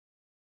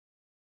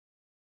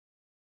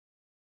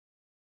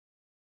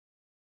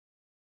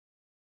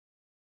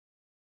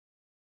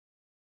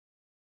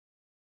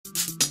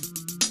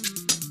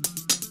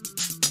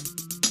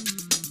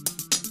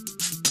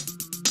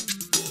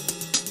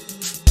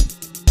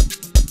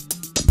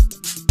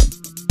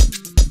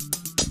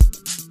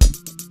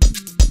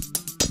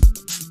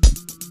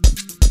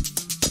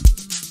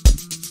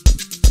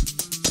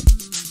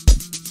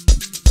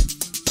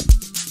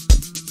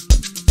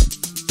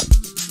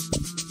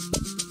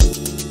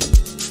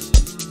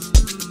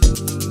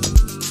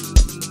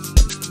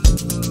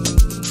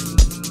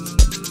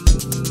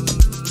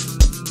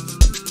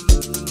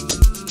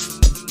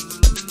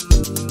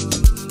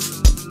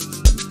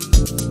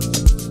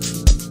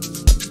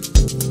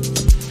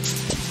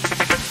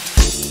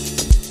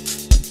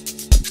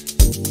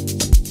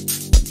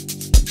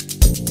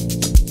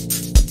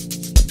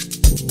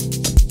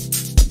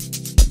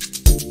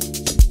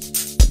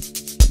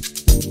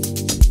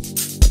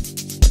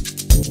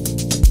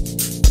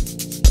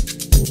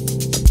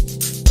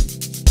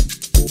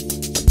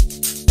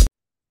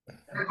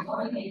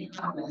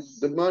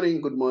Good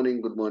morning, good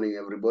morning, good morning,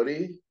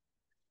 everybody.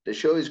 The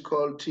show is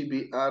called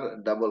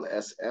TBR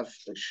SSF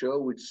Show,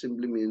 which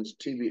simply means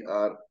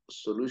TBR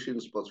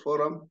Solution Sports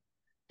Forum.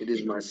 It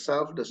is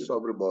myself, the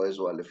Saubrey boys,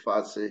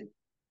 Walefatshe,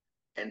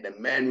 and the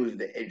man with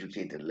the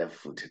educated left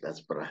foot.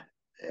 That's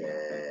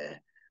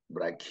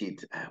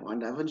Kit. I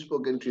haven't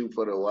spoken to him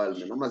for a while,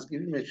 man. I must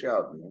give him a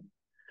shout, man.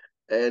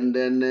 And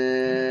then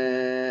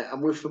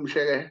I'm with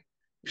Mshege.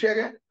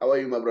 Mshege, how are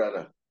you, my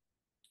brother?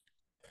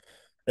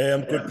 Hey,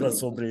 I'm good,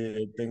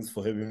 Saubrey. Thanks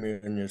for having me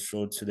on your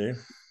show today.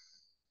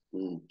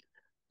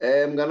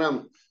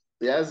 Ganam,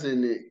 yes,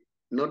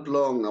 not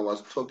long I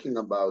was talking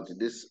about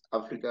this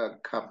Africa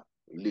Cup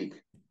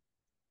League.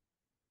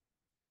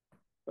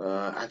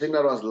 I think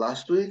that was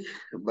last week,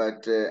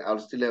 but I'll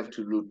still have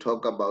to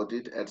talk about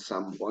it at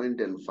some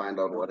point and find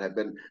out what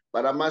happened.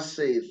 But I must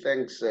say,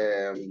 thanks.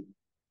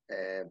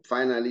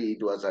 Finally,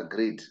 it was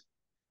agreed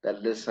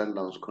that the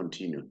Sundowns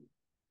continue.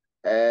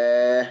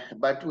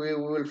 But we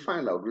will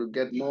find out. We'll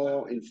get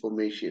more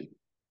information.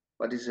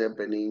 What is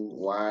happening,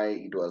 why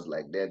it was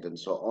like that, and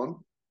so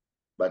on.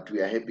 But we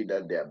are happy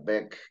that they are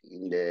back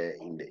in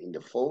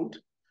the fold.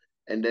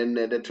 And then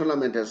the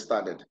tournament has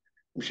started.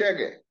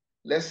 Mshege,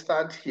 let's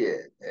start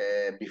here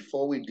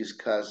before we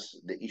discuss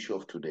the issue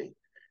of today.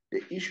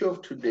 The issue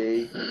of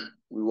today,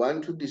 we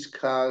want to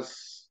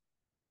discuss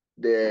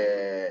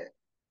the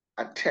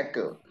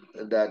tackle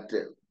that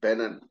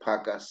Bernard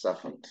Parker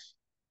suffered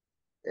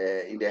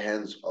in the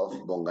hands of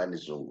Bongani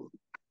Zungu.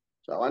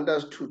 So I want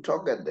us to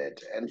talk at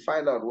that and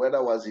find out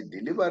whether was it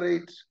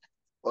deliberate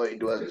or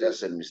it was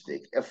just a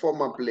mistake. A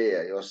former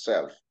player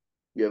yourself,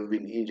 you have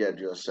been injured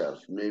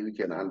yourself. Maybe you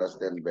can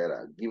understand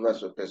better. Give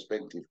us a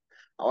perspective.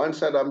 I want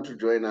Saddam to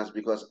join us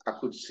because I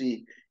could see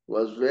it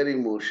was very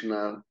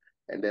emotional.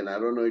 And then I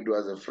don't know, it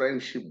was a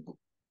friendship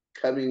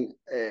coming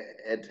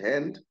at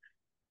hand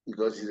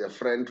because he's a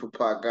friend to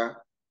Parker,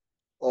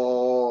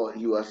 or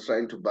he was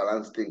trying to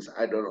balance things.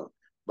 I don't know.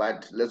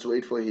 But let's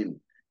wait for him.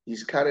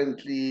 He's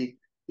currently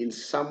in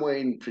somewhere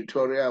in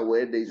Pretoria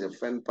where there's a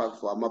fan park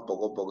for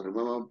Amapokopoko.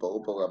 Remember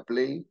Pokopoko are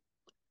playing?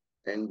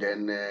 And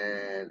then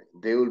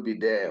they will be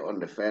there on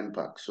the fan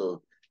park.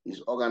 So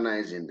he's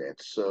organizing that.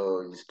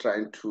 So he's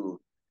trying to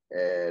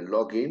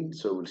log in.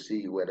 So we'll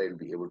see whether he'll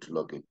be able to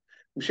log in.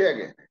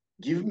 Mshege,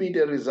 give me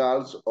the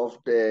results of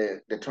the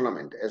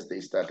tournament as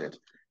they started.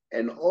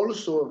 And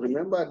also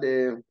remember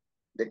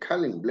the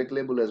culling, Black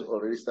Label has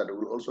already started.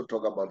 We'll also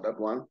talk about that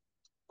one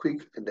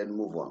quick and then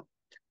move on.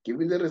 Give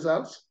me the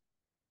results.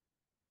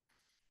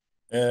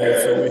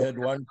 So we had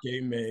one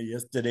game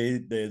yesterday,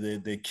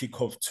 the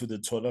kickoff to the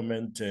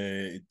tournament.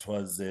 It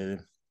was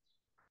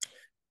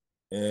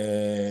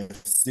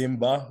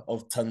Simba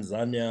of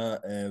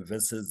Tanzania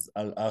versus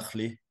Al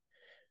Ahly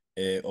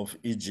of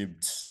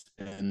Egypt.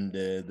 And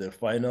the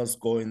final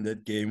score in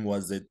that game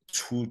was a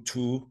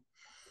 2-2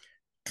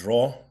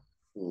 draw.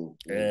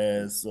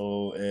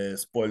 So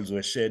spoils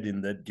were shared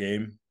in that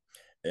game.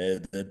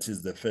 That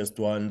is the first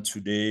one.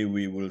 Today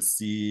we will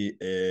see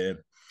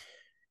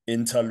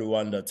Inter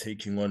Luanda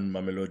taking on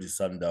Mamelodi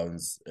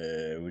Sundowns,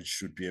 which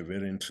should be a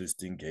very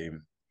interesting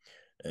game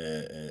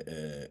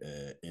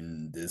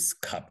in this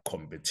cup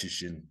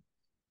competition,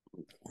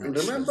 which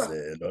is a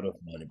lot of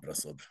money,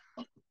 Prasad.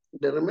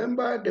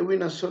 Remember the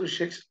winner, sorry,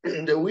 Shakes,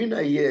 the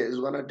winner here is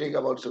going to take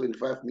about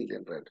 75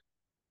 million, right?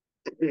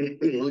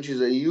 Which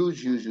is a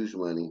huge, huge, huge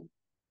money.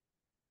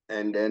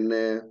 And then,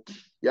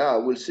 yeah,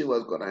 we'll see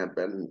what's going to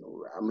happen.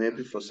 I'm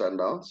happy for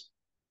Sundowns.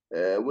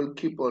 We'll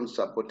keep on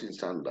supporting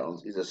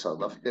Sundowns. It's a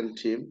South African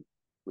team.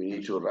 We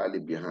need to rally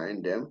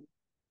behind them.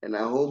 And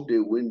I hope they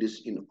win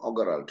this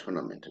inaugural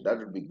tournament. That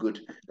would be good.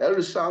 That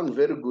will sound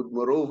very good.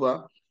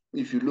 Moreover,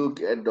 if you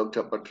look at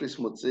Dr. Patrice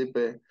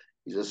Motsepe,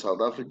 he's a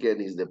South African,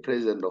 he's the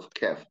president of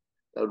CAF.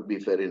 That would be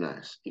very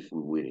nice if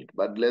we win it.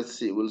 But let's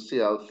see. We'll see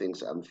how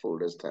things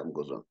unfold as time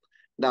goes on.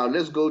 Now,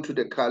 let's go to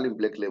the Carling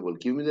Black Label.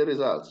 Give me the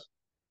results.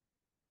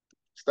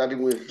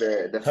 Starting with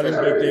the Carling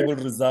Black Label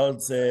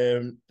results,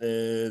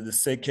 the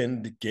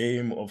second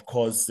game, of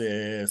course,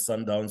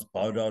 Sundowns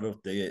bowed out of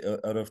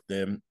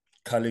the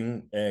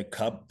Carling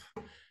Cup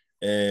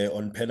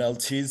on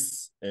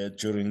penalties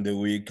during the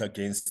week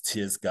against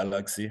TS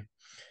Galaxy.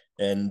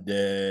 And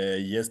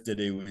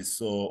yesterday we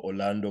saw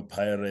Orlando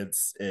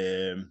Pirates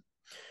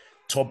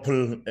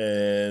topple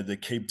the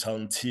Cape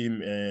Town team,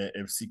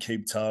 FC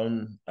Cape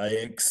Town,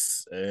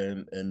 Ajax,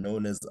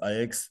 known as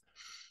Ajax.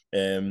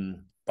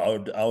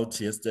 Bowed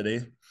out yesterday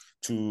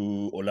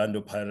to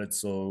Orlando Pirates.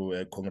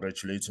 So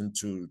congratulations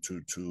to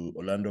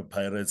Orlando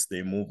Pirates.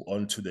 They move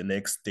on to the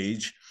next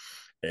stage.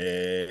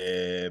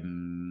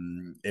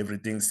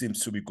 Everything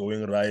seems to be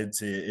going right.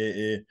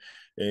 The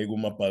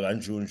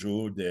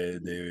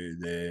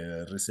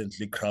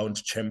recently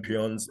crowned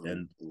champions,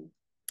 and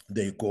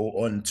they go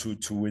on to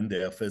win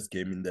their first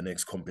game in the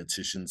next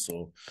competition.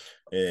 So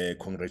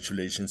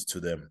congratulations to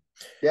them.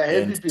 They are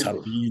happy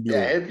people. They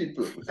are happy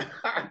people.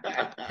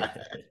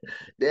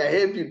 They are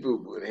happy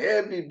people.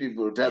 Happy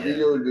people.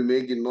 Tabino will be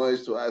making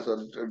noise to us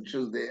on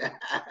Tuesday.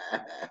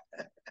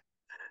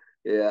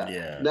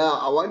 Yeah. Now,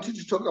 I want you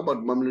to talk about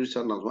Mamelodi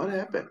Sundowns. What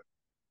happened?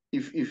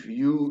 if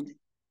you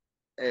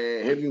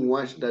having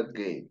watched that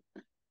game,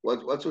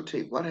 what's your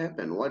take? What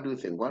happened? What do you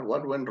think?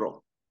 What went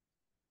wrong?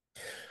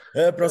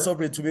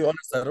 Saubrey, to be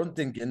honest, I don't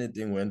think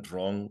anything went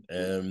wrong.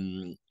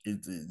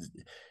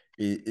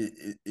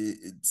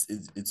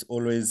 It's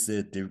always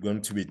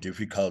going to be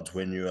difficult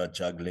when you are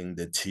juggling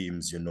the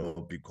teams,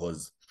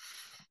 because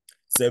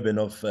 7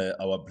 of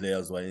our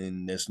players were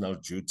in national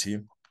duty.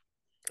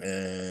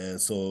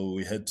 So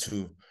we had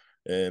to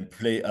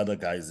play other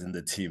guys in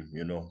the team,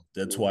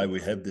 That's why we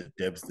have the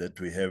depth that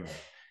we have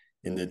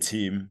in the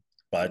team.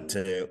 But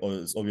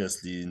it's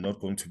obviously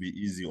not going to be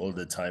easy all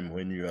the time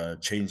when you are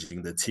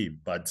changing the team.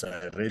 But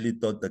I really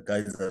thought the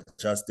guys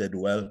adjusted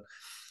well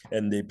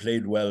and they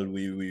played well.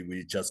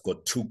 We just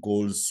got 2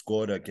 goals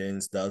scored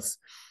against us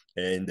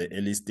in the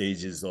early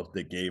stages of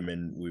the game,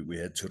 and we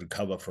had to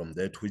recover from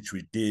that, which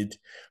we did.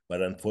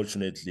 But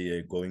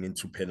unfortunately, going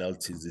into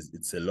penalties,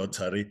 it's a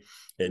lottery.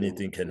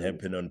 Anything can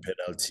happen on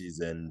penalties,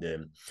 and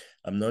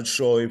I'm not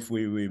sure if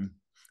we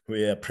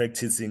are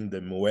practicing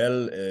them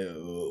well,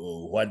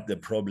 or what the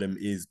problem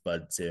is,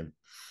 but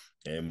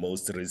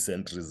most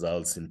recent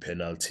results in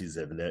penalties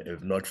have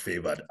not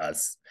favored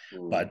us.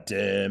 But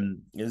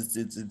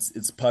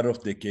it's part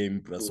of the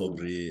game,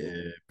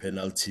 Saubrey.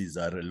 Penalties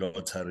are a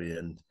lottery,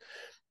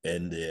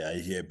 and I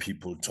hear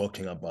people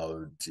talking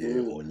about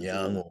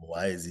Onyango.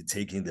 Why is he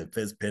taking the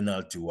first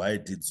penalty? Why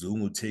did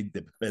Zungu take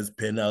the first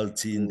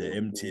penalty in the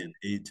MTN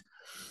 8?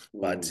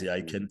 But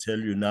I can tell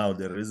you now,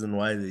 the reason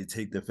why they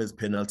take the first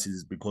penalties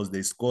is because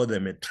they score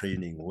them at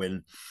training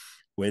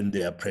when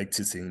they are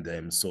practicing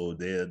them. So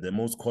they're the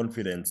most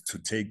confident to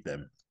take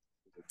them.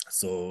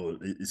 So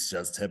it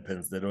just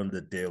happens that on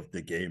the day of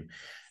the game,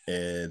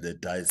 the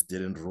dice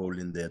didn't roll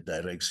in their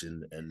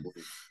direction,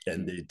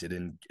 and they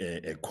didn't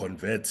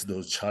convert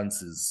those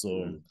chances.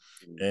 So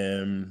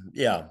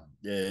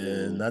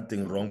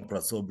nothing wrong.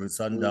 Saubrey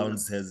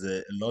Sundowns has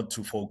a lot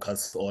to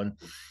focus on.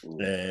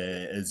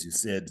 As you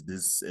said,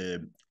 this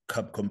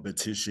cup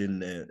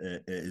competition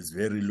is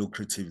very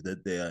lucrative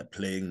that they are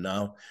playing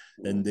now,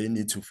 and they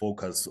need to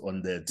focus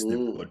on that.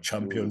 They've got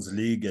Champions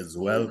League as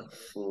well.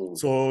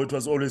 So it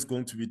was always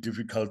going to be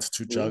difficult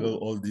to juggle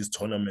all these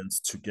tournaments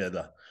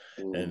together.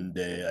 And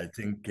I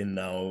think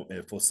now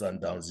for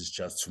Sundowns is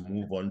just to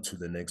move on to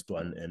the next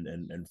one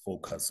and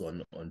focus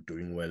on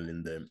doing well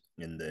in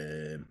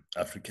the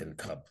African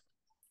Cup.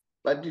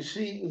 But you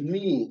see,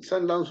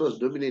 Sundowns was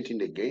dominating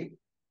the game.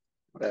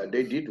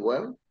 They did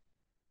well.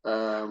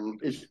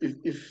 If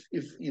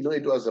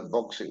it was a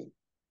boxing,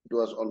 it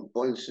was on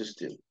point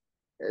system.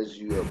 As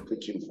you are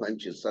pitching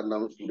punches,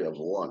 Sundowns would have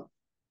won.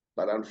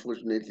 But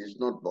unfortunately, it's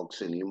not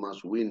boxing. You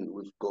must win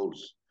with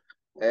goals.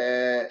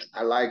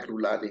 I like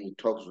Rulani. He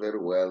talks very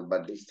well,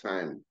 but this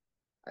time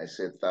I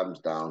said thumbs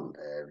down,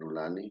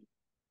 Rulani.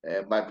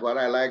 But what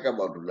I like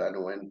about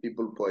Rulani, when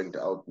people point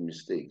out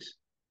mistakes,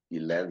 he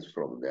learns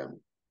from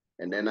them.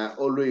 And then I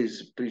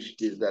always preach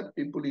this, that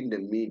people in the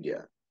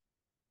media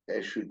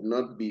should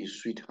not be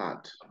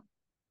sweetheart.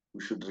 We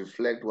should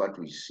reflect what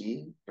we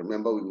see.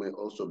 Remember, we may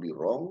also be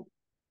wrong.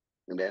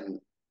 And then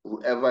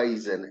whoever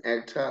is an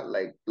actor,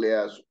 like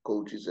players,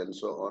 coaches, and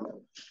so on,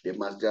 they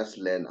must just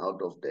learn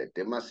out of that.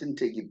 They mustn't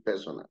take it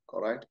personal,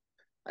 all right?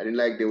 I didn't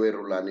like the way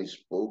Rulani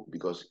spoke,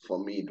 because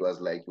for me, it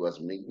was like he was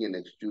making an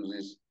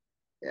excuses.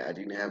 I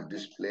didn't have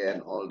this player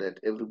and all that.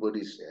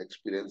 Everybody's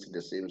experiencing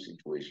the same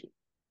situation.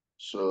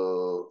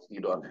 So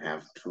you don't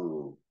have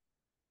to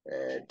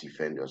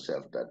defend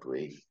yourself that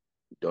way.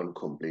 Don't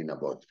complain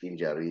about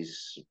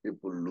injuries.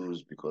 People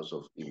lose because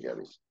of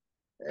injuries.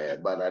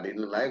 But I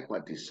didn't like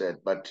what he said.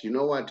 But you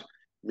know what?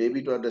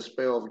 Maybe it was the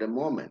spur of the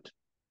moment.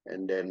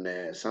 And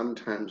then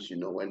sometimes,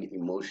 when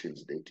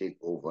emotions, they take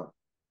over,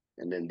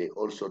 and then they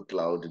also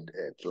clouded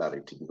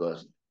clarity,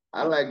 because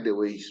I like the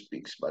way he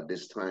speaks, but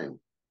this time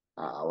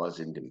I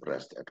wasn't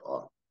impressed at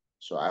all.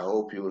 So I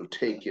hope you will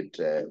take it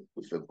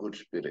with a good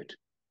spirit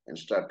and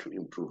start to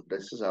improve.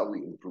 This is how we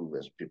improve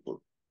as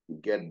people. We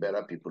get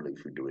better people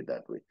if we do it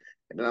that way.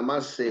 And then I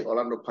must say,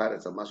 Orlando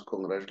Pirates, I must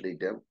congratulate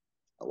them.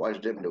 I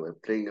watched them, they were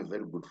playing a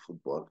very good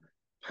football.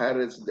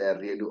 Pirates, they're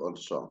really on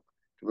song.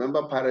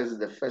 Remember, Pirates is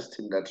the first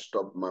team that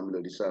stopped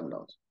Mamelodi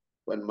Sundowns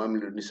when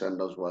Mamelodi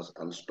Sundowns was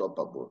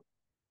unstoppable.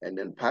 And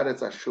then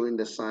Pirates are showing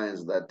the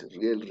signs that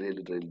really,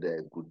 they're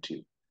a good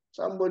team.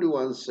 Somebody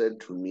once said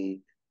to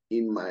me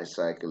in our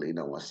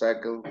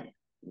cycle,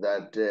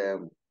 that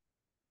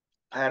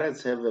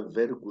Pirates have a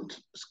very good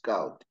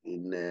scout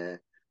in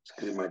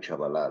Saubrey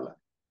Tshabalala.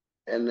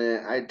 And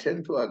I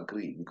tend to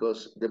agree,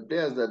 because the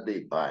players that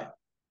they buy,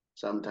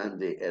 sometimes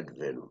they add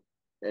value.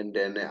 And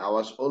then I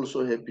was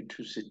also happy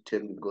to see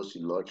Tim, because he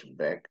lodged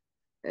back.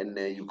 And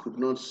you could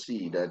not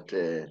see that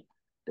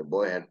the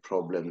boy had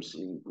problems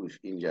with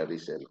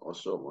injuries and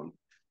also on.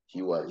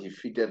 He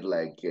fitted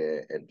like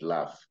a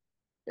glove,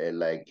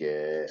 like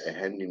a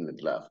hand in the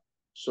glove.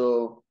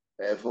 So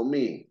for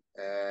me,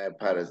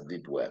 Paris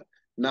did well.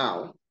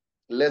 Now,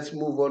 let's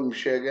move on,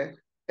 Mshege.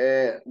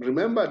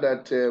 Remember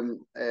that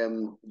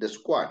the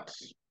squad,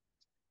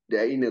 they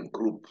are in a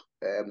group.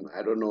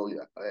 I don't know.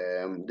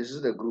 This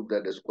is the group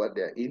that the squad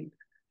they are in.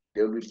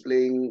 They'll be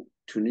playing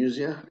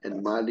Tunisia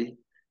and Mali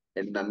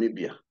and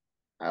Namibia.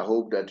 I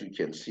hope that you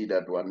can see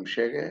that one.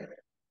 Mshege,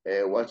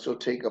 what's your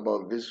take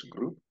about this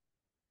group?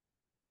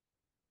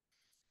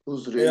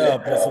 Who's really? Yeah,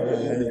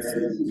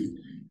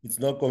 it's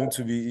not going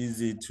to be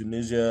easy.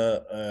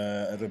 Tunisia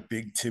are a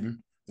big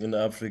team in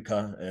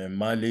Africa,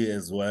 Mali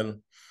as well.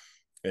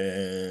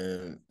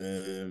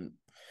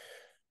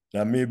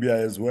 Namibia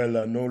as well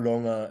are no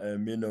longer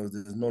minnows.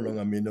 There's no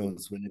longer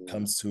minnows when it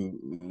comes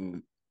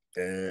to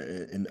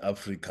in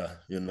Africa,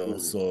 you know.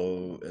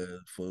 So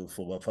for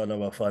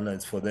Bafana,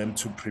 it's for them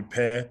to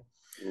prepare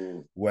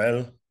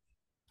well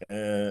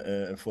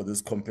for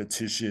this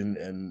competition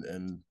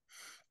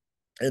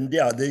and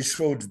yeah, they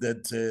showed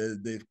that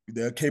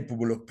they are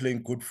capable of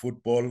playing good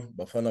football.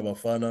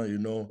 Bafana, you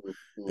know,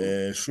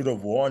 should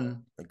have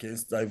won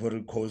against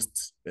Ivory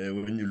Coast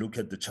when you look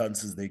at the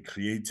chances they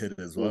created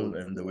as well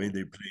and the way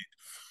they played.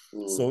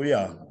 So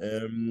yeah,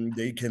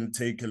 they can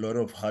take a lot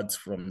of heart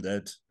from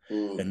that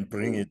and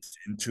bring it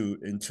into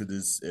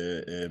this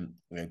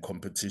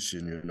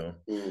competition, you know.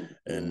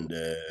 And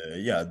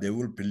yeah, they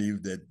will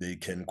believe that they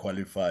can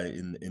qualify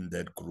in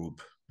that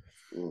group.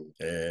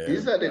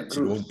 These are the but groups.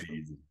 It won't be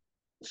easy.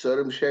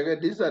 Sorry,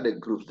 Mshega, these are the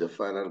groups, the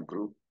final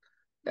group.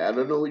 I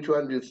don't know which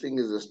one do you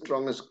think is the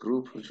strongest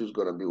group, which is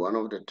going to be one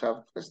of the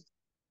toughest.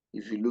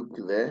 If you look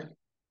there,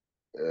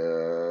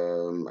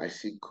 I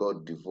see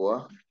Cote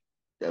d'Ivoire.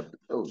 That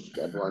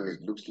one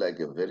looks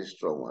like a very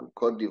strong one.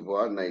 Cote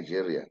d'Ivoire,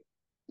 Nigeria,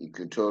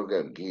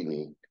 Equatorial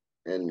Guinea,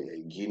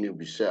 and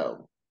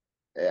Guinea-Bissau.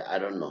 I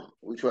don't know.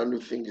 Which one do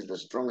you think is the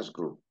strongest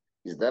group?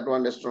 Is that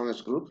one the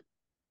strongest group?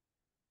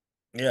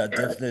 Yeah,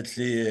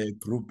 definitely.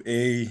 Group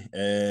A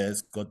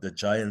has got the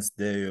giants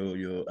there.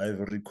 Your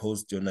Ivory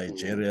Coast, your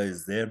Nigeria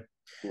is there.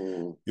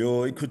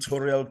 Your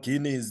Equatorial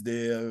Guinea is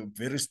there,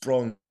 very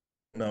strong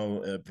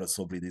now.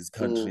 Probably these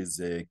countries,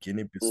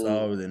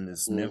 Guinea-Bissau, then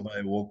it's never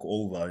a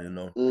walkover, you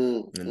know.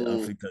 In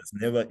Africa, it's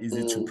never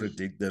easy to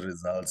predict the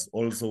results.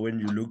 Also, when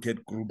you look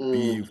at Group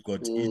B, you've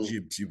got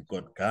Egypt, you've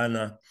got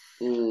Ghana.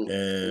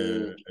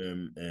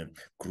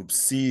 Group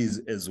C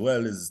as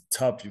well is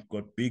tough. You've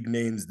got big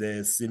names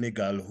there.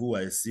 Senegal, who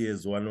I see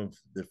as one of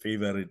the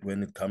favorite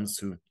when it comes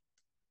to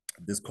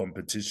this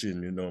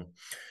competition, you know.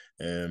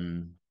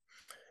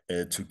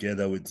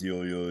 Together with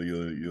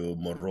your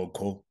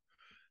Morocco.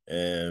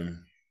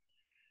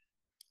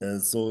 And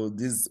so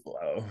this,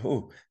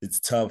 it's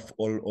tough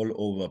all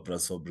over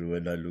Prasobri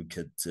when I look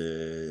at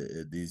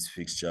these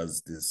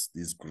fixtures,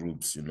 these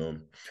groups, you know.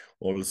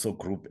 Also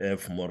Group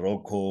F,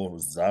 Morocco,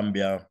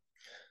 Zambia,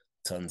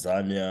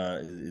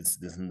 Tanzania.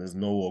 There's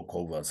no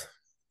walkovers.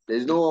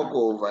 There's no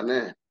walkover,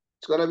 né?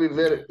 It's gonna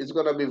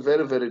be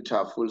very, very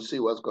tough. We'll see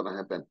what's gonna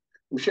happen.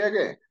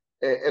 Mshege,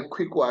 a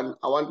quick one.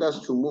 I want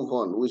us to move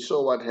on. We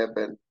saw what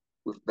happened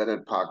with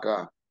Bernard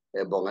Parker,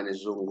 Bongani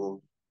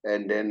Zungu,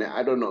 and then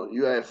I don't know.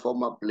 You are a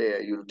former player.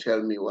 You'll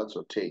tell me what's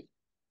your take.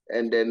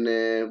 And then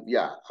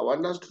yeah, I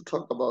want us to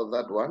talk about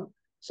that one.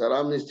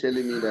 Saddam is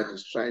telling me that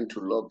he's trying to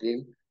log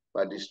in,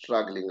 but he's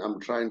struggling. I'm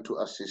trying to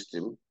assist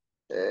him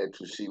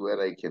to see where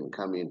I can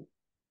come in.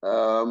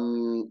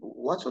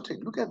 What's your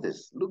take? Look at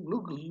this.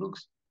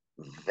 Looks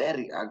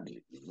very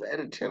ugly,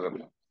 very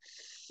terrible.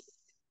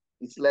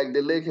 It's like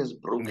the leg has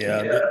broken. Yeah,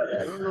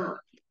 I don't know.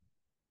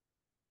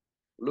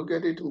 Look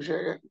at it,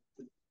 Mshega.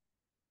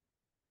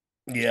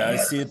 Yeah, I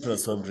see it,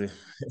 Prasobri.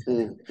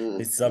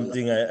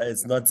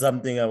 It's not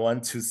something I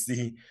want to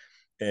see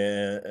all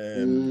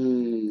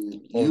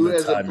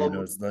the time. You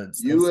know,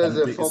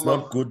 it's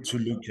not good to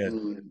look at.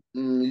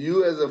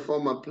 You as a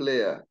former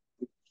player,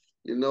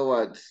 you know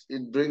what?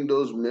 It brings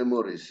those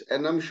memories.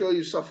 And I'm sure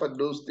you suffered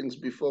those things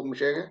before,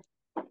 Mshega.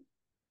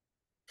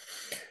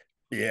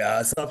 Yeah,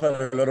 I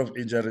suffered a lot of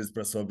injuries,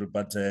 Prasobri,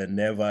 but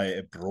never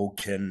a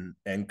broken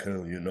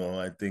ankle. You know,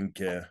 I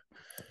think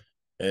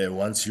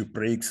once you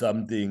break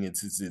something,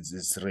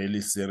 it's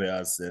really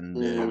serious, and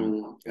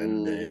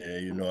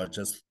you know,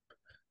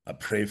 I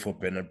pray for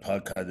Bernard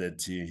Parker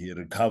that he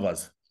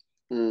recovers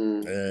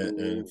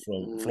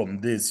from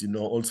this. You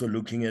know, also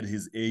looking at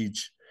his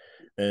age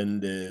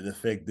and the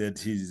fact that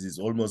he's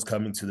almost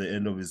coming to the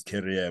end of his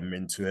career. I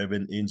mean, to have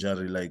an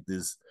injury like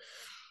this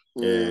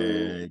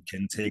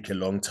can take a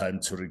long time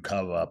to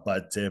recover,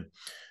 but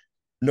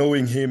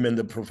knowing him and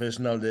the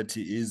professional that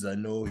he is, I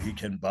know he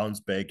can bounce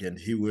back, and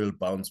he will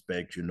bounce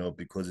back, you know,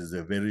 because he's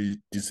a very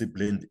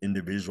disciplined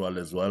individual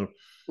as well.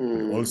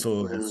 It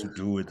also has to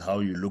do with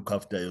how you look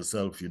after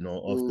yourself, you know,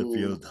 off the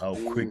field, how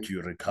quick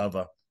you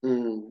recover.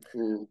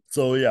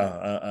 So yeah,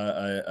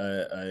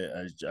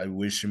 I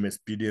wish him a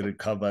speedy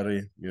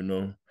recovery, you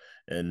know,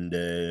 and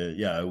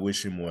yeah, I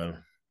wish him well.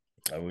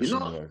 I wish him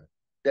well.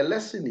 The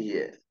lesson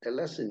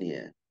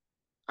here,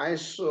 I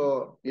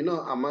saw, you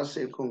know, I must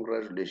say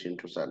congratulations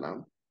to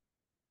Saddam.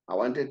 I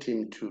wanted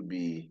him to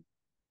be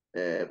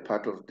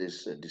part of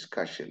this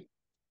discussion.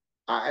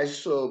 I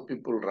saw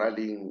people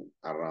rallying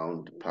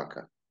around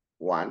Parker,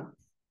 one.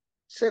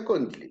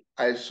 Secondly,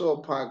 I saw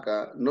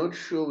Parker not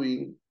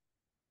showing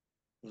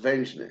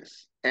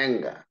vengeance,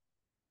 anger,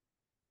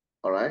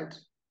 all right?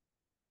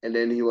 And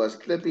then he was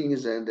clapping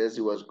his hand as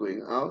he was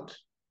going out.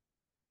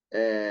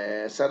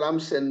 Saddam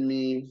sent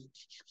me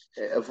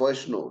a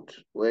voice note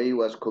where he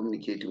was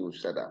communicating with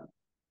Saddam,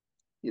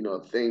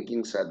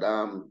 thanking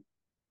Saddam,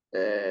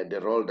 the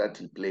role that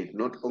he played,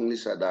 not only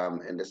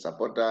Saddam and the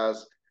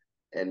supporters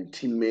and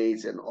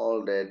teammates and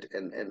all that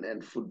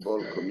and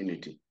football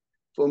community.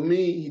 For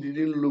me, he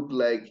didn't look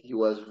like he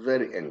was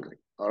very angry,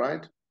 all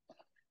right?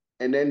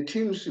 And then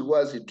Tim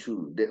Siwazi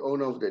too, the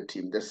owner of the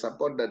team, the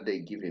support that they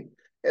give him.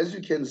 As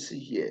you can see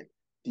here,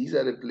 these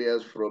are the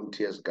players from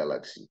TS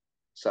Galaxy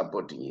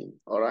supporting him,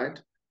 all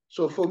right?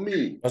 So for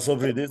me...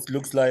 Saubrey, this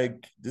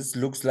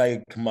looks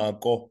like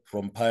Marco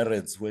from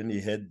Pirates when he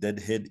had that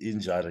head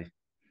injury.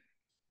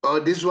 Oh,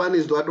 this one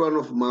is that one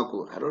of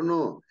Marco. I don't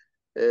know.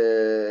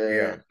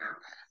 Yeah.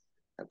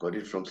 I got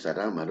it from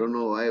Saddam. I don't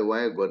know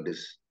why I got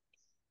this.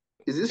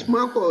 Is this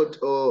Marco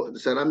or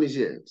Saddam is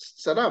here?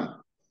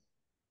 Saddam?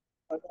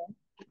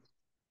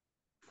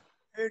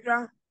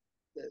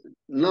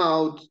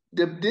 Now,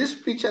 this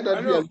picture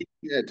that we are looking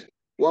at,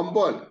 one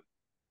ball.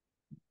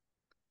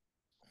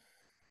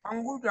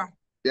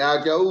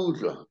 Yeah,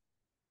 Jaudra.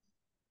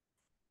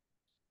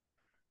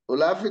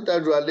 Olafita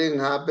dwelling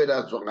happy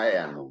that's what I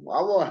am.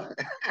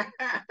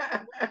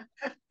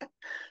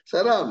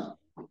 Saddam.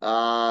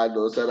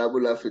 No, Saddam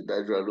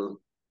Olafita dwelling.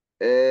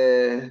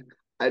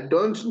 I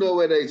don't know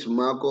whether it's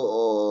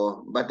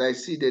Marco but I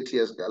see the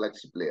TS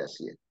Galaxy players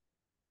here.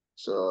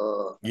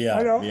 So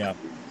yeah.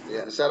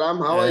 Saddam,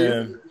 how are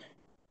you?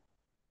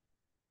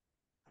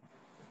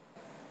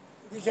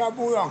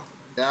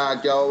 Yeah,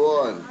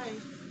 Jawon.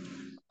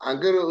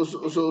 Angere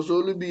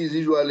so busy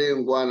usually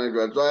in Guana,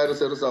 Jwire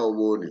Sersa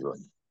Oboni.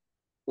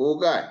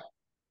 Okay.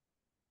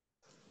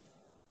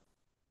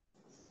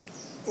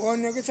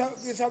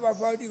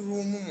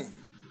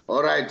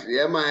 All right,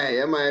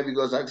 yeah,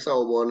 because I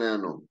saw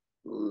Bonano.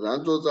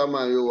 Zanto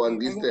Sama, you want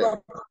this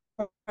step.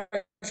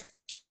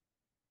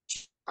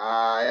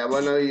 I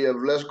wanna you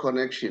have less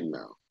connection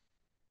now.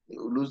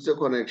 You lose the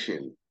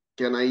connection.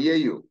 Can I hear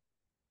you?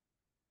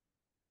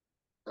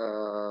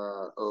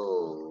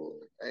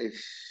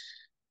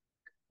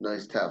 No,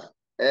 it's tough.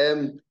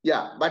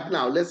 Yeah, but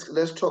now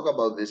let's talk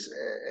about this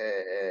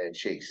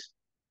Shakes.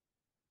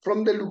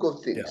 From the look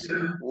of things,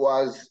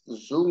 was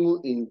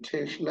Zungu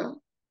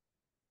intentional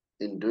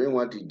in doing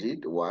what he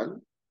did?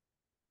 One.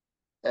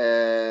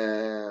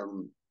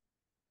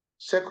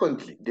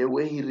 Secondly, the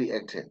way he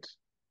reacted.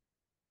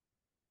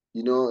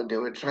 They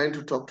were trying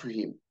to talk to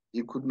him.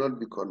 He could not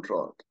be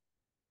controlled.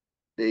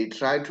 They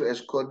tried to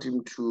escort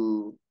him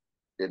to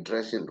the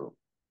dressing room.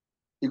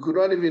 He could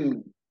not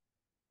even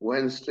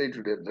went straight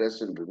to the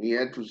dressing room. He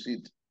had to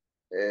sit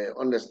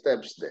on the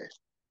steps there,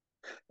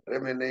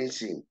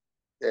 reminiscing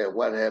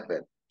what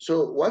happened.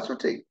 So what's your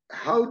take?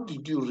 How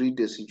did you read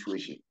the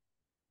situation?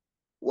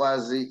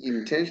 Was the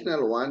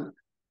intentional one?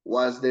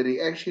 Was the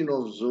reaction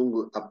of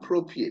Zungu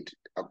appropriate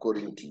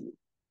according to you?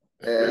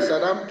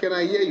 Saddam, can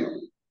I hear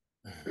you?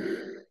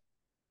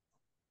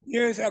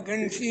 Yes, I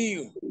can see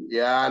you.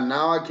 Yeah,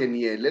 now I can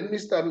hear. Let me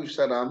start with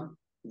Saddam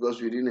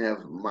because we didn't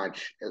have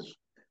much.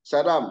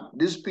 Saddam,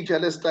 this picture,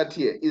 let's start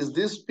here. Is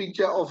this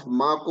picture of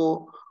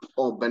Marco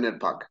or Bennett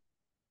Park?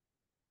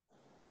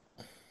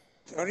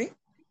 Sorry?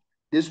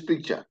 This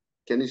picture.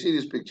 Can you see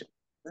this picture?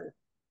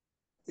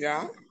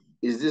 Yeah.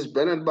 Is this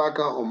Bennett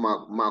Parker or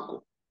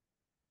Marco?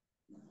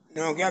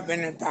 No, get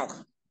Bennett Park.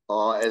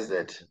 Oh, is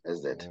that?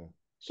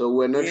 So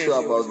we're not sure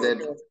about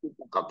that.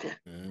 Okay.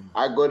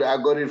 I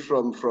got it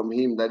from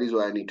him. That is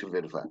why I need to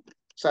verify.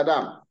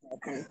 Saddam.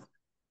 Okay.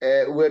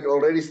 We had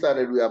already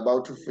started. We're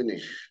about to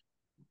finish.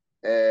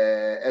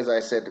 As I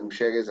said,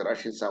 Mshege is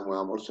rushing somewhere.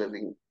 I'm also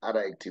having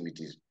other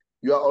activities.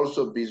 You are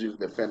also busy with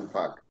the fan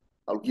park.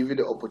 I'll give you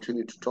the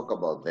opportunity to talk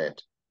about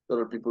that so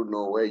that people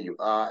know where you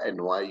are and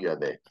why you are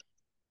there.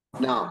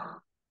 Now,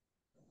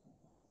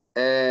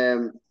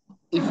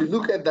 if you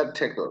look at that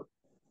tackle,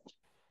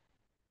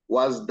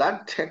 was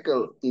that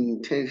tackle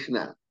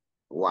intentional?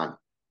 One.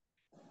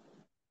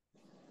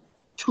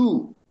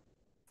 Two,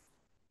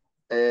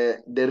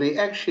 the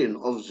reaction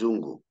of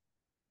Zungu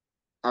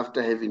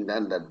after having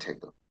done that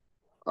tackle.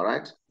 All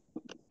right.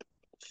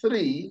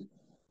 Three,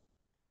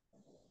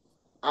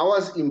 I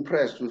was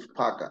impressed with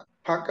Parker.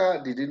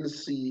 Parker didn't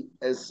see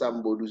as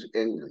somebody who's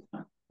angry.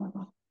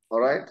 All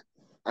right.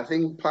 I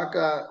think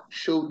Parker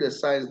showed the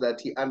signs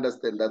that he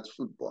understands that's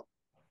football.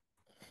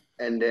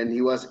 And then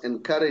he was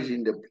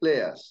encouraging the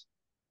players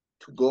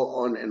to go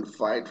on and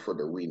fight for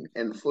the win.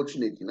 And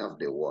fortunate enough,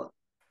 they won.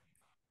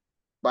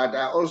 But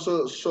I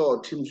also saw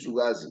Tim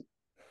Sugazi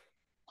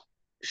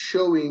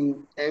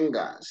showing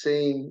anger,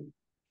 saying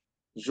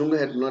Zungu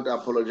had not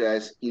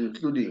apologized,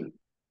 including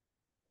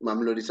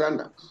Mamelodi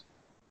Sundowns.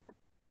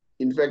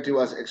 In fact, he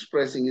was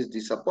expressing his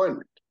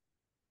disappointment.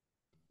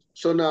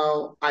 So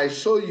now I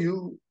saw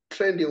you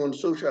trending on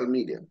social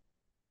media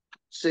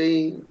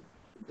saying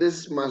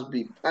this must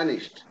be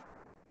punished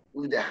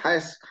with the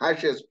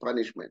harshest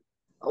punishment.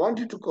 I want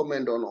you to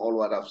comment on all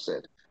what I've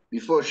said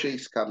before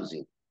Shakes comes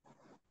in.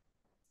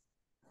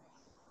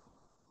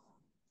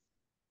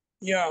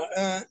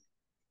 Yeah,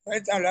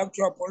 first I'd like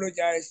to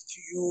apologize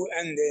to you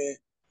and the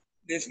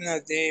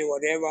listeners there,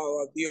 whatever,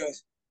 our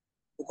viewers.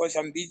 because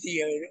I'm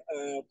busy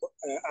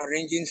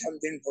arranging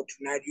something for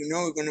tonight. You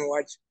know, we're going to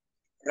watch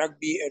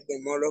rugby at the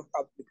Mall of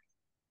Africa.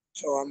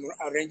 So I'm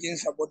arranging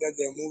supporters.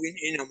 They're moving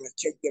in. I must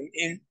check them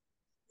in.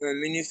 The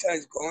minister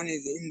is gone,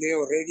 is in there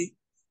already.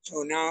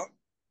 So now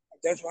I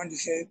just want to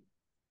say,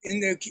 in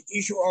the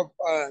issue of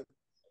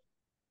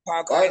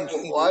Parker and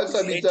Zungu,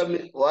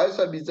 why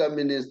Sabita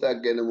Minister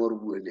again more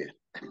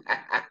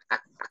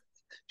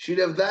should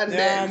have done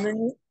that.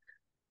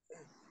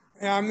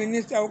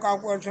 Minister I'm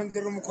going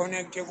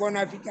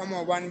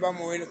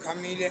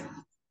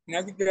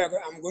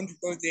to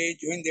go there,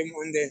 join them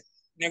on the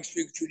next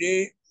week.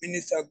 Today,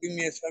 Minister give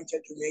me a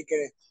structure to make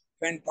a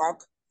fan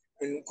park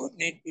and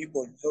coordinate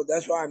people. So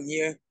that's why I'm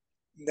here.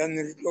 Then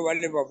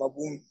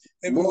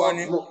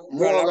everyone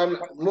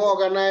more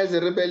organized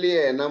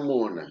rebellion,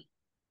 more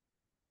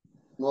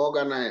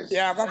organized.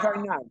 Yeah,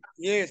 final.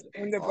 Yes,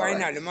 on the final.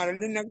 Right.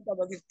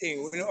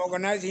 We'll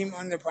organize him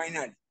on the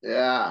final.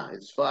 Yeah,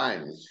 it's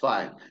fine. It's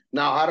fine.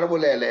 Now,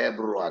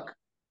 Harabulele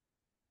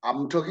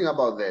I'm talking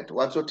about that.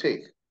 What's your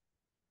take?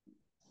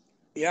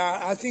 Yeah,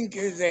 I think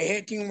it's a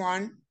hating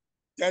one.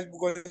 Just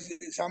because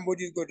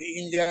somebody's got an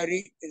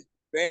injury, it's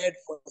bad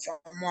for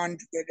someone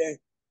to get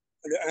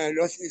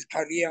lost his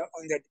career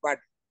on that. But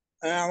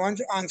I want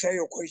to answer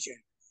your question.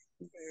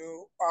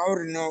 I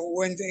don't know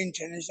when the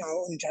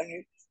international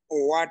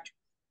or what,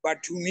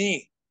 but to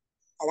me,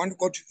 I want to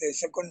go to the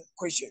second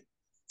question.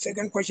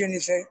 Second question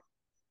is a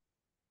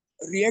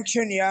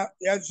reaction here.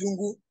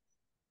 Zungu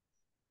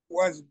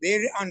was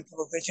very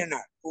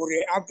unprofessional.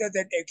 After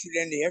that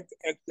accident, he had to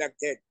act like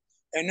that.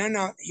 And then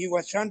he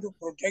was trying to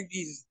protect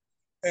his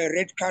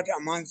red card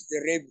amongst the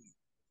referee,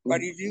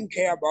 but he didn't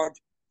care about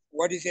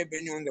what is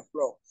happening on the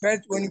floor.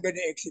 First, when you get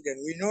the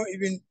accident, we know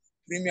even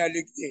Premier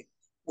League Day,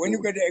 when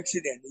you get the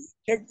accident, you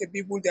check the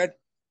people that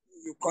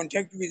you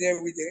contact with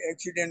the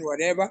accident,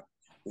 whatever,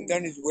 and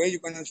then is where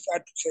you're going to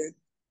start to say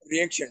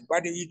reaction.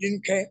 But he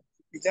didn't care.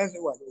 He just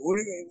was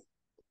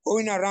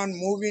going around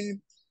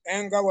moving.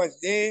 Anger was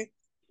there,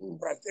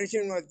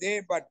 frustration was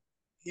there, but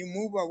he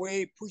moved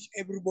away, pushed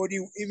everybody.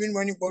 Even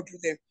when you go to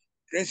the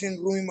dressing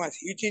room, he was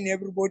hitting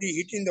everybody,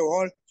 hitting the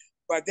wall.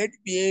 But that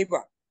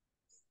behavior,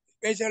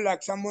 especially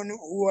like someone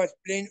who was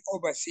playing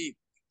overseas,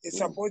 is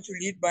supposed to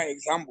lead by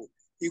example.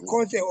 He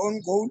caused their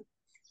own goal,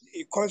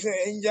 he caused an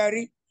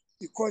injury,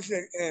 he caused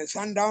a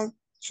sundown.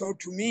 So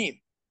to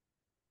me,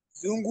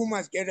 Zungu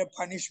must get a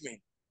punishment.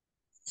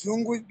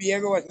 Zungu's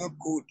behavior was not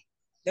good.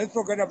 Let's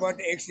forget about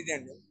the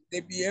accident.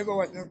 The behavior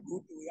was not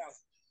good to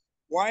us.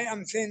 Why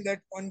I'm saying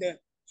that on the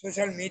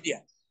social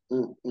media?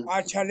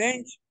 I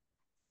challenge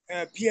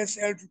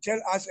PSL to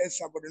tell us as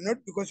supporters,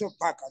 not because of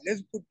Parker.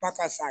 Let's put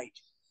Parker aside.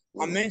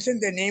 I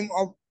mentioned the name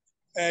of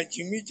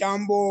Jimmy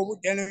Jambo,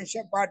 Dylan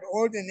Shepard,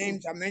 all the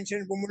names I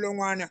mentioned,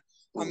 Bumulongwana,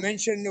 I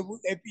mentioned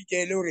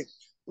APJ Lori.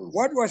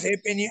 What was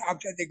happening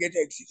after they get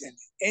accident?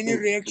 Any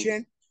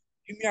reaction?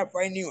 Give me a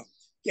fine new.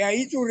 Yeah,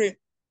 it's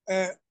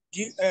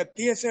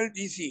PSL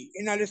DC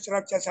in all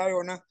structures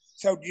Sayona,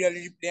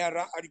 Saudi player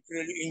are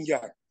really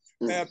injured.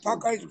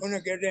 Parker is going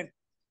to get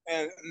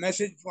a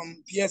message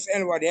from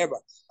PSL, whatever.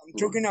 I'm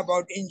talking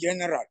about in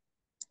general.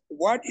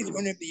 What is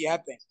going to be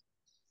happening?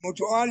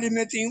 Mutual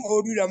limiting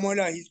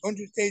Odula he's going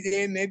to stay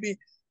there maybe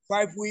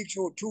 5 weeks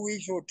or 2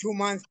 weeks or 2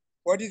 months.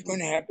 What is going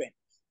to happen?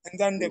 And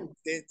then the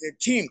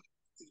team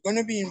is going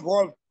to be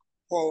involved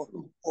for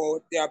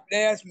their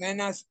players'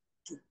 manners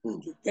to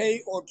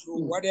pay or to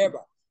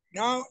whatever.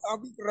 Now,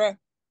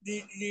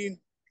 the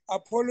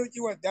apology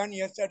was done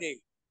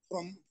yesterday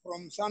from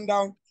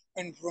Sundown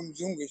and from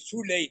Zungu. It's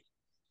too late.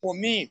 For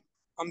me,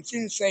 I'm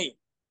still saying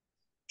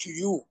to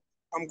you,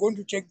 I'm going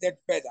to check that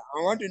further.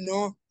 I want to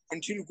know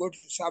until you go to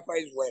SAPA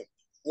as well.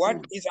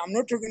 What is, I'm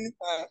not talking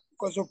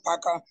because of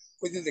Parker,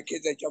 because of the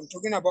kids. I'm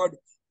talking about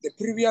the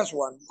previous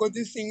one, because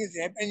this thing is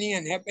happening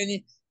and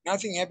happening,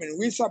 nothing happened.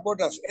 We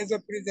supporters, as a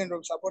president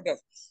of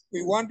supporters,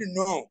 we want to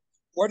know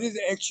what is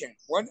the action,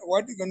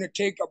 what is going to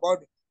take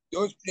about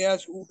those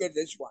players who get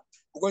this one.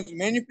 Because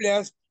many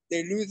players,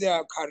 they lose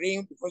their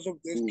career because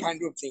of this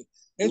kind of thing.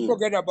 Let's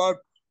forget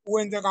about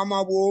when the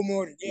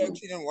the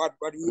accident, what,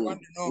 but we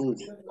want to know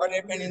what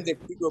happened in the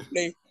field of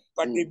play.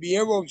 But the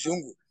behavior of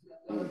Zungu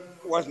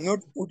was not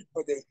good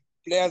for the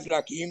players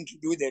like him to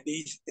do that.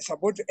 He's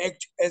supposed to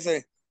act as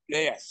a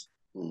players.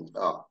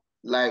 Oh,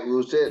 like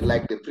we said,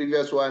 like the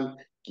previous one,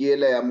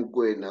 Kiela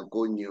Yamkwena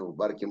Konyo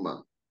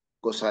Barkima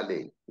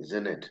Kosale,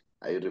 isn't it?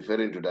 Are you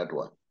referring to that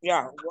one?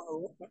 Yeah.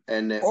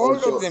 And all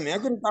also, of them,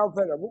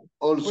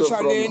 also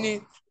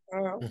Kusaleni,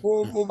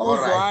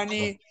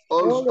 right.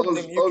 all of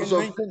them, you can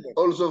mention them.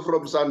 Also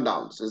from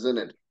Sundowns, isn't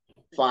it?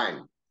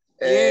 Fine.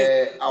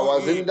 Yes. I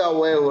wasn't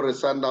aware of a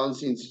Sundowns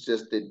since a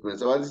statement.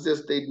 So what is the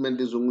statement?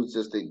 Is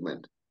a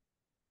statement?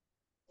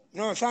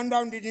 No,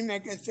 Sundown didn't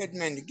make a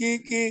statement.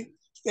 Kiki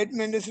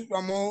statement is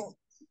more.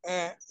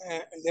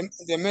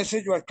 The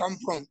message was come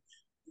from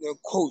the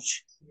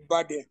coach,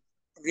 but the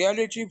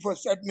reality for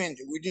statement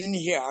we didn't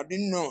hear. I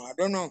didn't know. I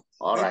don't know.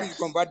 All maybe right. it's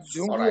gone, but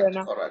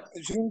Zungu,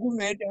 Zungu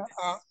made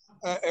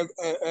an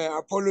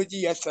apology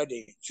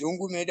yesterday.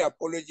 Zungu made an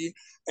apology,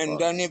 and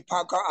Danny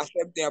Parker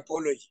accepted the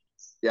apology.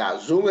 Yeah,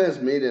 Zungu has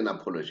made an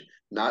apology.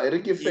 Now,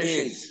 Eric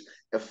Shakes,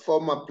 a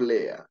former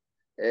player,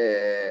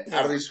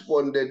 I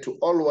responded to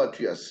all what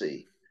you are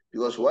saying,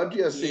 because what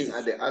you are saying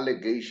are the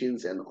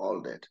allegations and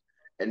all that.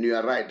 And you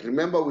are right.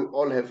 Remember, we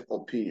all have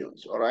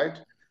opinions, all right?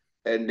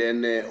 And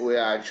then we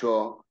are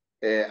sure,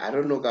 I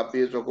don't know,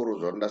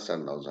 Zonda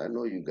Sundowns. I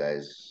know you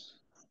guys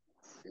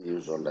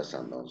use Zonda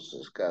Sundowns.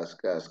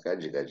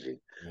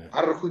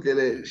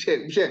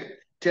 Sheikh,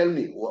 tell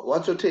me,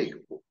 what's your take?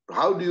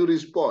 How do you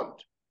respond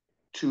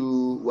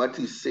to what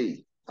he said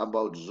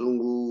about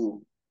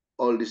Zungu,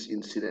 all this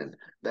incident,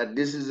 that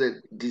this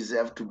is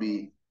deserve to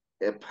be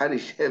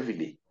punished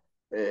heavily?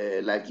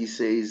 Like he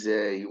says,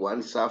 he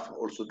wants SAF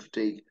also to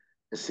take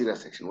a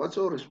serious action. What's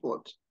your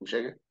response,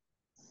 Msheke?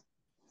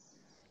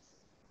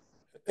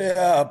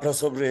 Yeah,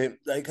 Prasobre,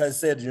 like I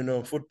said,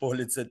 football,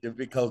 it's a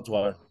difficult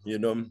one.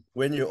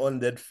 When you're on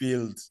that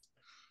field,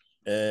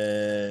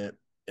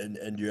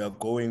 and you are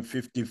going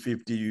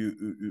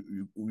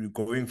 50-50, you're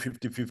going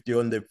 50-50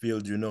 on the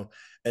field,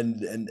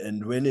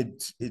 and when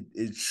it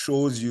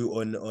shows you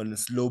on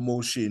slow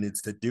motion,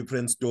 it's a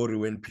different story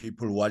when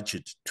people watch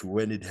it to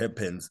when it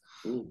happens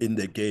in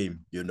the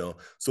game,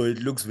 so it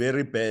looks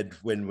very bad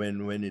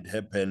when it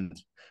happened.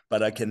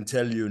 But I can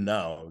tell you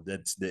now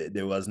that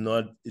it was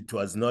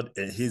not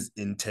his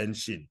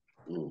intention.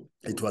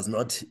 It was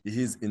not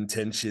his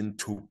intention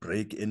to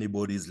break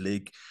anybody's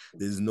leg.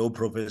 There's no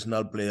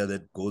professional player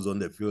that goes on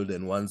the field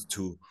and wants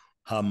to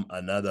harm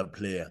another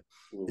player.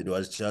 It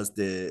was just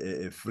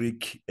a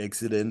freak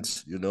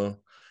accident,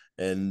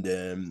 and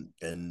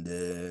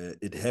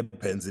it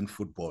happens in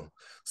football.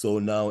 So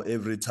now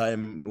every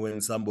time when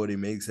somebody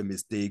makes a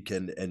mistake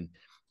and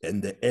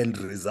the end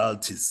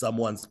result is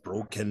someone's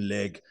broken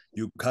leg,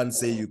 you can't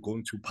say you're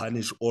going to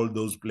punish all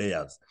those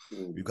players.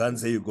 You can't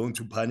say you're going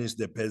to punish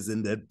the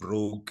person that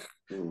broke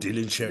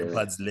Dylan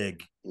Shepard's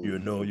leg.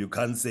 You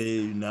can't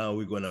say now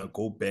we're gonna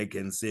go back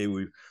and say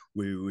we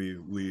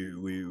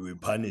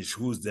punish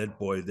who's that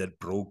boy that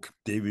broke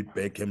David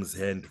Beckham's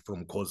hand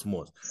from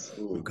Cosmos.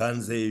 You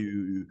can't say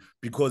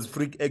because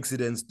freak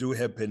accidents do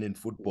happen in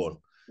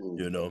football,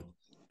 and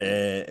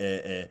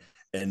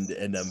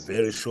I'm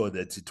very sure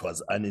that it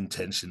was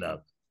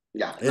unintentional.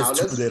 Yeah. As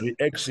to the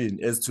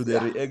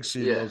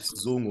reaction of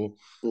Zungu,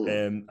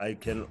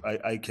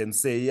 I can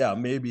say, yeah,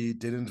 maybe he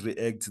didn't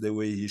react the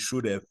way he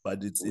should have,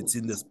 but it's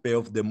in the spur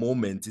of the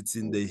moment, it's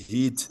in the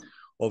heat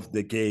of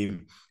the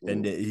game,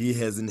 and he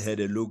hasn't had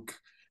a look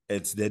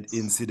at that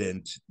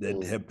incident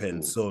that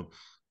happened. So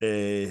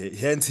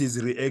hence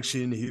his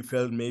reaction, he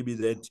felt maybe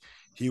that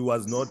he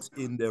was not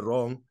in the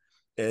wrong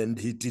and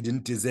he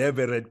didn't deserve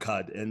a red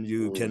card. And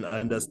you can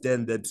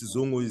understand that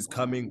Zungu is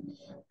coming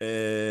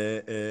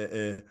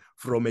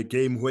from a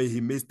game where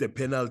he missed the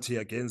penalty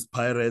against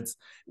Pirates,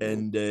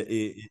 and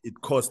it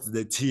cost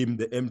the team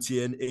the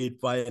MTN 8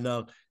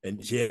 final,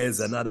 and here's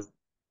another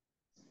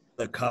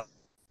cup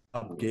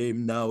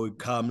game. Now it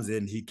comes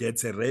and he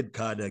gets a red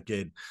card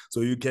again. So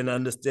you can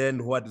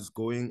understand what is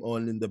going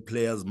on in the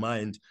player's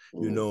mind,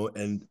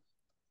 and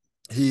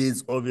he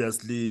is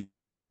obviously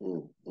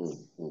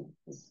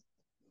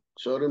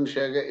Showroom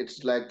Shagger,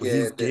 it's like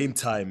his game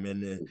time,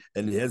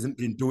 and he hasn't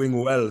been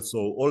doing well. So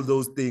all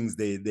those things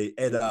they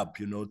add up,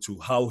 to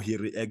how he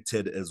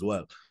reacted as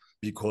well,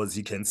 because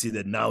he can see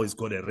that now he's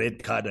got a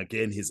red card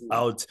again. He's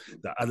out.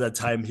 The other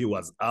time he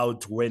was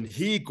out when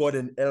he got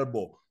an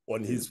elbow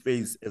on his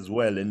face as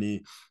well, and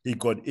he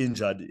got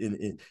injured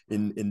in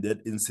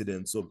that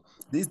incident. So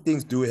these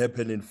things do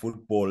happen in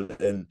football,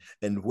 and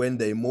when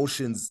the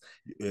emotions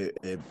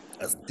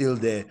are still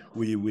there,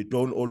 we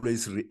don't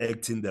always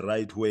react in the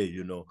right way,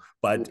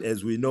 but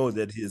as we know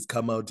that he has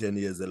come out and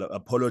he has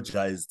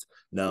apologized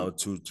now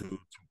to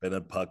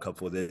Bernard Parker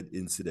for that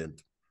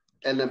incident.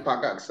 And then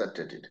Parker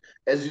accepted it.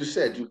 As you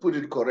said, you put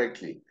it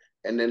correctly.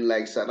 And then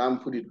like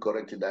Saddam put it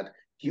correctly, that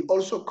he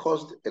also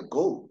caused a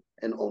goal,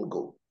 an own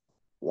goal.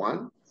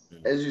 One,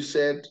 as you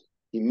said,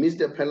 he missed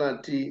the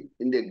penalty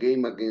in the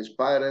game against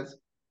Pirates.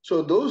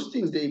 So those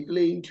things, they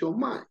play into your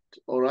mind,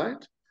 all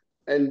right?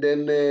 And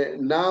then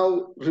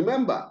now,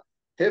 remember,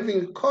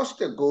 having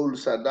cost a goal,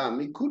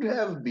 Saddam, it could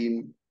have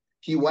been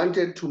he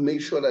wanted to make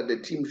sure that the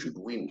team should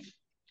win,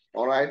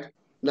 all right?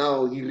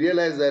 Now, he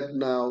realized that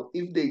now,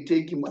 if they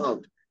take him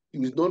out,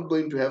 he's not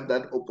going to have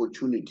that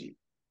opportunity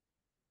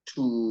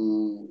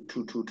to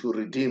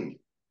redeem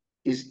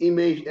his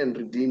image and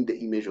redeem the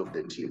image of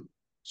the team.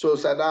 So,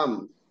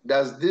 Saddam,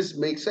 does this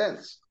make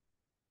sense?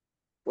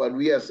 What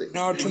we are saying?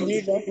 No, to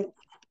me,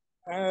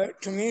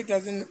 it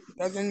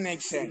doesn't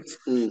make sense.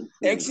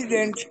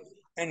 Accident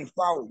and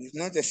foul is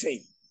not the same.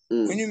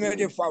 When you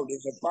make a foul,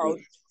 it's a foul,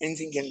 and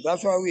thinking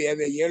that's why we have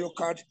a yellow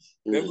card,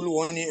 purple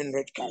warning, and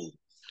red card.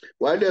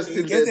 While you're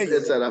still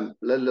there, Saddam,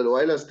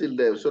 while you're still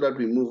there, so that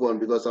we move on,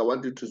 because I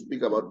want you to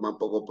speak about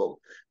Mapokopoko.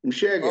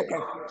 Mshege,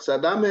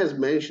 Saddam has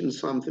mentioned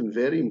something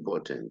very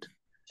important,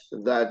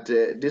 that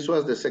this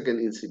was the second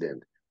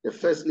incident. The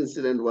first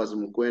incident was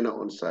Mokoena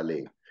on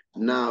Saleh.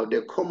 Now,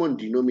 the common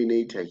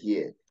denominator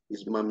here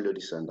is Mamelodi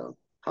Sundowns.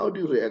 How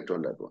do you react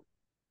on that one?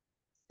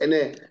 And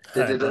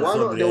the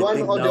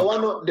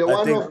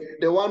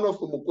one of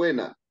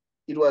Mokoena,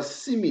 it was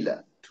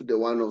similar to the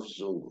one of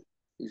Zungu,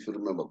 if you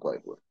remember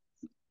quite well.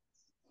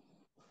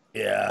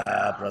 Yeah,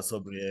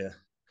 Saubrey.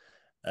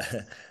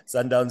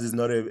 Sundowns is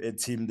not a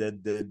team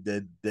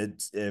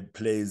that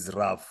plays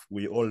rough.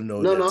 We all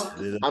know that.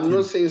 No, I'm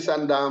not saying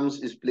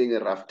Sundowns is playing a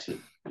rough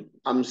team.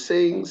 I'm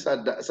saying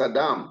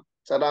Saddam,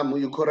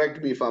 you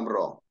correct me if I'm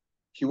wrong.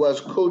 He was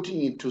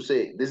quoting it to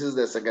say, this is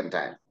the second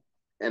time.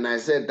 And I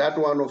said that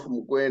one of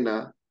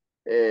Mokoena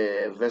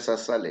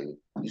versus Saleng,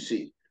 you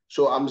see.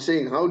 So I'm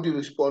saying, how do you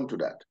respond to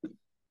that?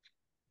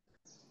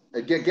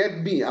 Get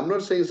me. I'm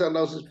not saying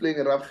Sundowns is playing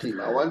a rough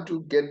team. I want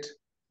to get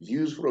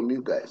views from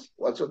you guys.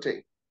 What's your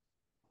take?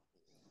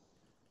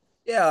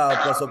 Yeah,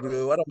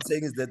 possibly. What I'm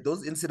saying is that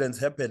those incidents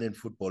happen in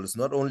football. It's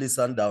not only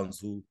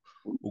Sundowns who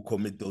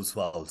commit those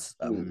fouls.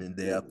 I mean,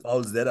 there are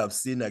fouls that I've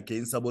seen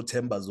against Sabo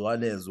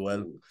Tembazwane as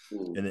well,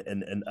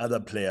 and other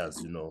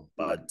players, you know.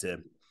 But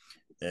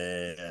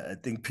I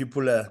think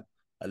people are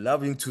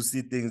loving to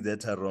see things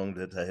that are wrong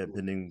that are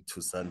happening to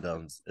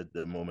Sundowns at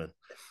the moment.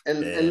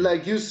 And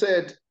like you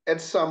said,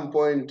 at some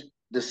point,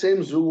 the same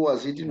Zungu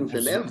was hitting with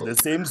an elbow. The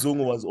same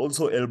Zungu was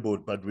also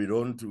elbowed, but we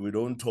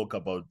don't talk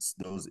about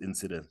those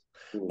incidents.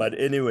 But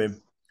anyway,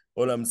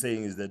 all I'm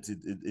saying is that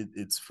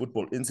it's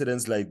football.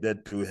 Incidents like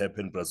that do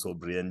happen,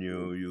 Saubrey, and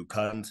you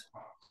can't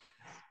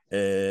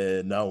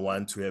now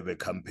want to have a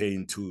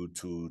campaign to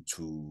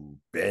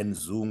ban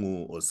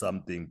Zungu or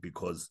something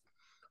because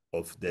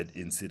of that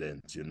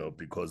incident, you know,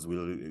 because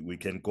we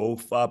can go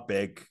far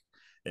back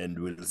and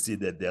we'll see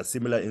that there are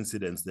similar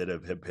incidents that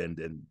have happened.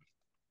 And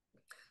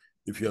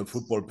if you're a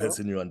football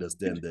person, you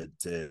understand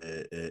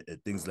that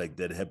things like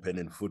that happen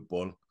in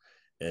football,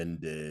 and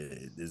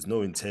there's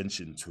no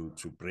intention to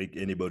break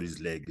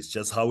anybody's leg. It's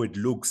just how it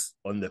looks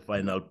on the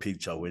final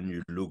picture. When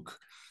you look,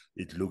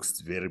 it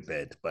looks very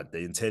bad, but the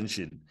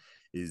intention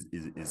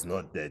is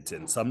not that.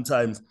 And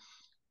sometimes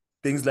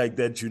things like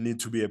that, you need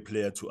to be a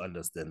player to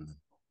understand them.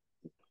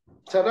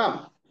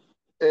 Saddam,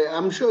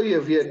 I'm sure you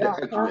have heard the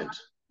argument.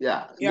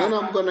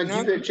 No, I'm going to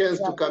give you a chance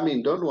to come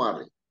in. Don't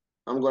worry.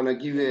 I'm going to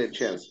give you a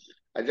chance.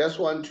 I just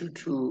want you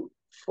to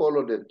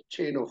follow the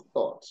chain of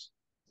thoughts.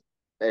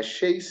 As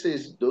Shay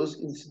says, those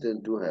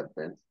incidents do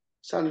happen.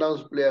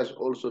 Sundowns players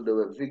also, they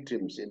were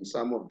victims in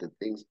some of the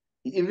things.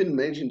 He even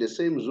mentioned the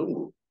same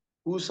Zungu,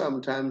 who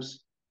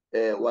sometimes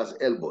was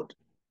elbowed.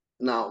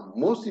 Now,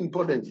 most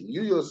importantly,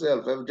 you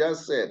yourself have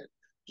just said,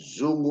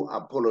 Zungu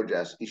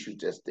apologized,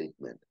 issued a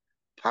statement.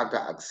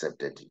 Parker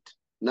accepted it.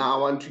 Now I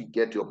want to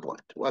get your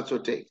point. What's your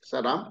take,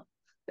 Saddam?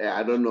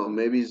 I don't know,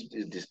 maybe it's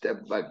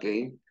disturbed by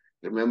game.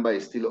 Remember,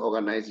 he's still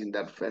organizing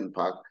that fan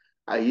park.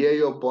 I hear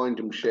your point,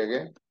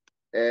 Mshege,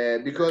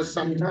 because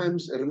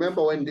sometimes,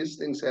 remember when these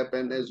things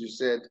happen, as you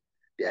said,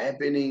 they're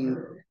happening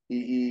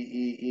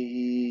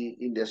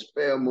in the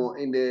sperm or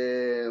in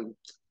the,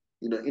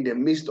 in the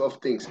midst of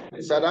things.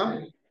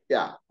 Saddam,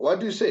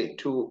 what do you say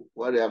to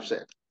what I have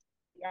said?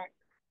 Yeah,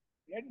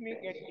 let me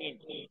get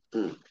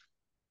in.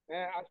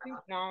 I think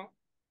now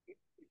it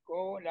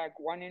go like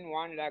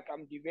 1-1, like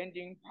I'm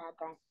defending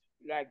Parker,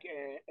 like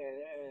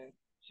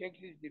Shakes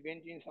is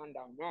defending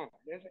Sundown. No,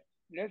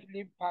 let's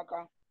leave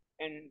Parker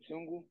and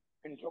Zungu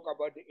and talk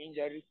about the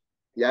injuries.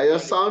 Yeah, your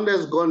sound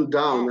has gone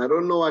down. I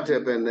don't know what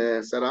happened,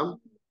 Saddam.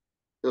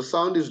 Your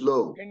sound is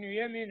low. Can you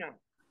hear me now?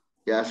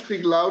 Yeah,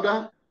 speak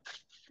louder.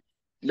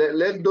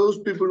 Let those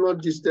people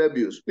not disturb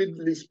you. Speak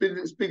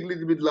a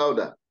little bit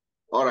louder.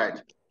 All right.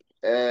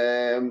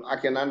 I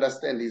can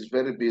understand he's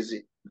very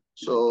busy.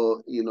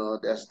 So,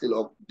 they're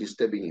still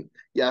disturbing him.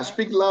 Yeah,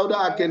 speak louder.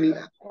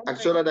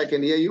 So that I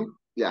can hear you.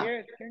 Yeah.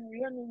 Yes, can you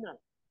hear me now?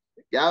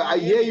 Yeah, I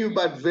hear you,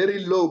 but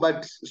very low,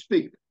 but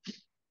speak.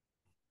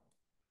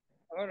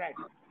 All right.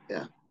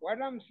 Yeah.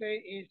 What I'm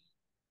saying is,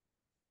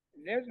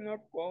 let's not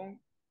go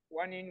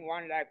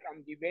 1-1 like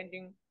I'm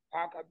defending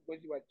Parker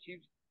because he was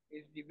Chiefs,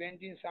 is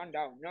defending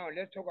Sundown. No,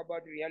 let's talk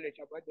about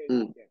reality, about the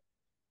incident.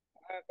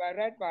 By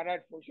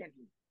right,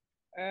 fortunately.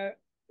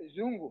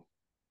 Zungu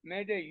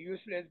made a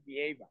useless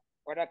behavior,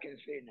 what I can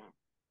say now.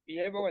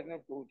 Behavior was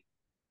not good.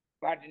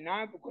 But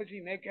now, because he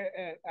make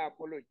an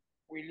apology,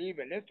 we leave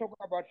it. Let's talk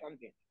about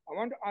something. I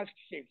want to ask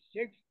Shakes.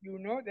 Shakes, you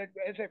know that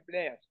as a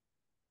player,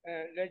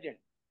 legend,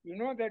 you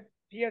know that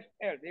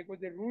PSL, they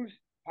got the rules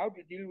how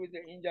to deal with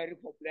the injury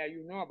for player.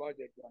 You know about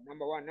that one,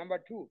 number one. Number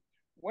two,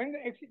 when the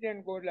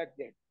accident goes like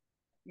that,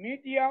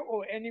 media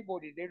or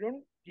anybody, they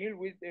don't deal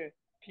with the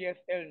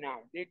PSL now.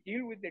 They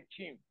deal with the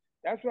team.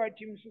 That's why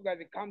Team Sugar,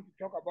 they come to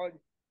talk about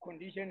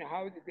condition,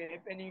 how it's been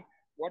happening,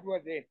 what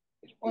was it.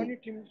 It's only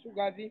Team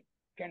Sugazi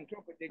can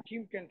talk, the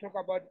team can talk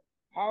about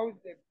how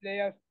the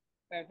players,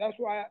 that's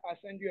why I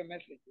send you a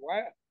message.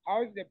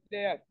 How is the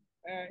players,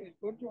 is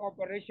going to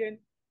operation,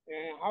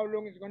 how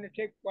long is going to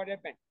take, what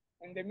happened.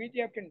 And the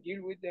media can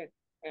deal with the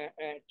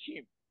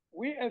team.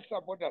 We as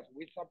supporters,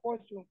 we're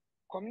supposed to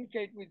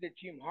communicate with the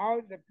team,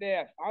 how the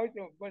players,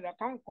 but I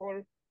can't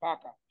call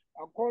Parker.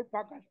 I'll call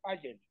Parker's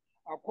agent.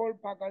 I'll call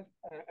Parker's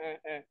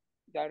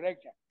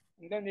director.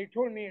 And then they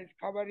told me it's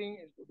covering,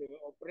 it's the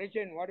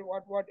operation,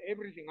 what,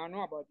 everything. I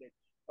know about it.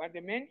 But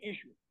the main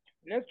issue,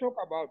 let's talk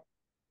about,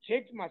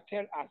 Shakes must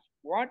tell us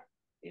what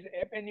is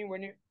happening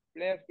when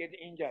players get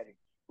injured.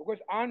 Because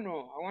I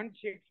want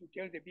Shakes to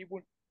tell the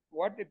people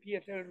what the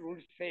PSL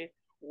rules say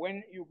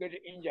when you get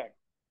injured.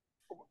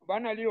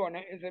 Bana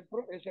Leona is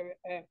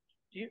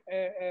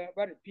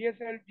but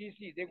PSL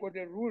DC, they got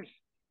the rules,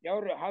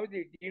 how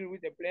they deal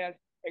with the players'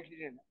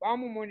 accident.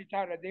 Bamu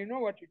Monitara, they know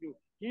what to do.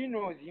 He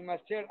knows, he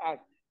must tell us.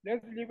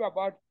 Let's leave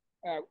about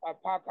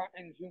Parker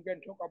and Zungu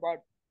and talk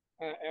about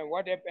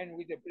what happened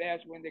with the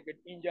players when they get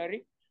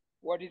injury.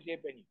 What is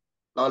happening?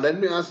 Now, let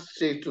me ask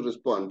Sheikh to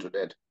respond to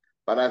that.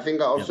 But I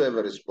think I also have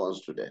a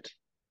response to that.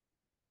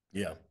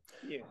 Yeah,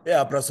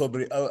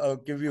 Saubrey, I'll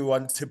give you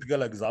one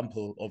typical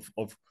example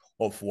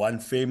of one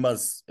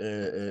famous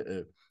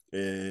leg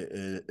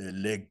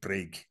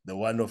break, the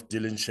one of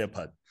Dylan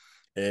Shepherd.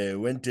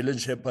 When Dylan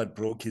Shepherd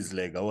broke his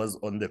leg, I was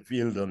on the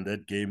field on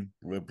that game.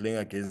 We were playing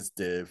against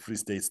the Free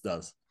State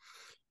Stars.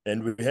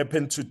 And we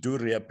happened to do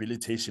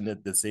rehabilitation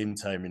at the same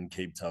time in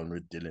Cape Town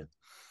with Dylan.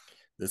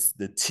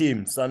 The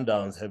team,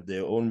 Sundowns, have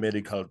their own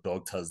medical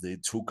doctors. They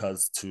took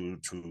us to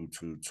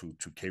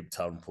Cape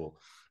Town for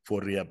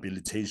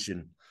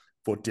rehabilitation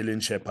for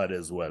Dylan Shepherd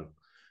as well.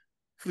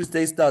 Free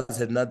State Stars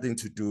had nothing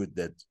to do with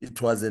that.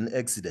 It was an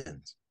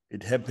accident.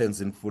 It happens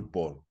in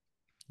football.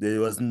 There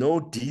was no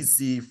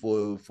DC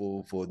for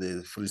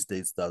the Free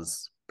State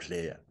Stars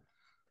player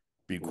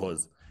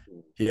because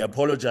he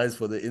apologized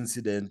for the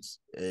incident.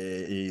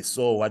 He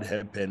saw what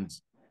happened.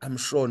 I'm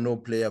sure no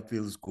player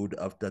feels good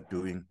after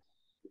doing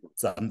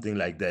something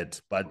like that,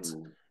 but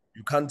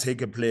you can't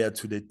take a player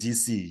to the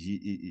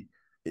DC.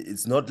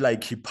 It's not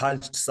like he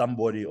punched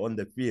somebody on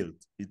the field.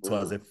 It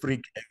was a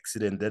freak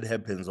accident that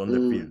happens on the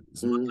field.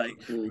 It's not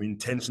like you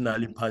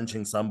intentionally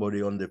punching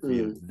somebody on the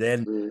field.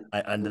 Then I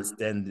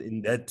understand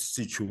in that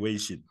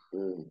situation,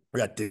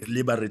 we are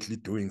deliberately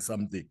doing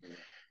something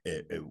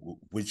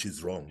which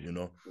is wrong, you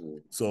know.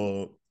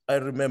 So I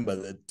remember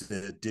that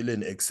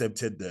Dylan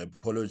accepted the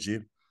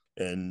apology,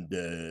 and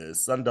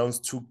Sundowns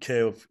took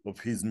care of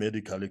his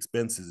medical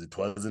expenses. It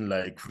wasn't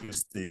like Free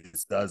State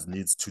Stars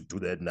needs to do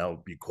that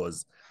now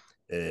because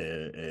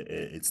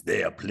it's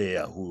their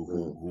player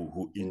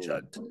who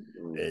injured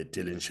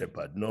Dylan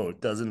Shepherd. No, it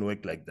doesn't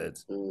work like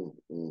that.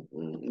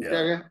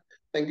 Yeah.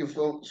 Thank you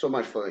so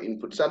much for your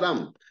input.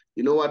 Saddam,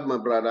 you know what, my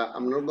brother?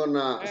 I'm not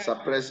gonna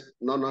suppress.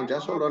 No,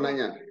 just hold on,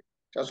 Anyan.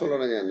 Just hold on,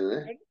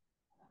 Anyan.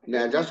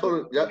 Yeah, just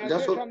hold.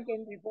 Just hold.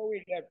 Something before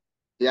we left.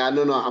 Yeah,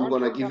 no. I'm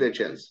gonna give you a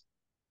chance.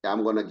 Yeah,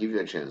 I'm gonna give you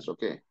a chance.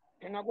 Okay.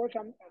 Can I go?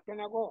 Can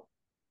I go?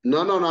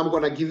 No. I'm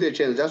gonna give you a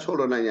chance. Just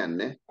hold on,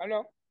 Anyan.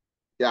 Hello.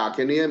 Yeah,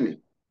 can you hear me?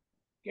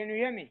 Can you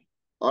hear me?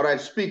 All right,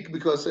 speak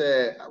because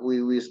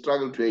we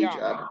struggle to hear each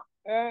other.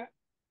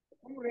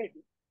 Comrade,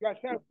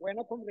 yourself. We're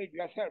not comrade,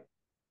 yourself.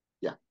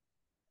 Yeah.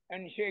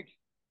 And Shakes,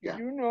 did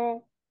you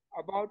know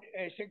about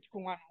Shakes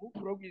Ngwenya who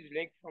broke his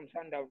leg from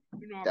Sundowns?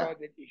 You know about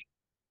that issue?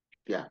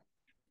 Yeah.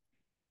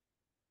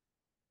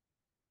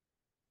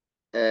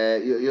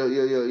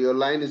 Your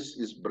line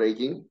is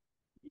breaking,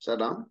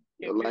 Saddam.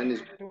 Your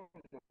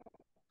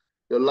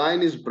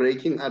line is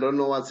breaking. I don't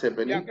know what's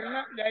happening.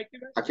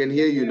 I can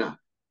hear you now.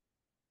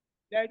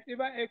 Do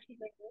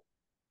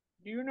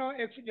you know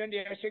accident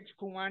Shakes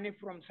Ngwenya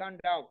from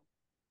Sundowns?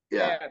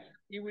 Yeah. Yes.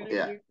 He will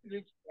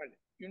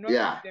you know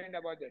accident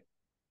about that?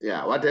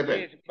 Yeah. What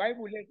happened? Yes.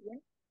 Bible.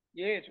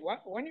 Yes.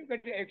 When you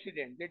get the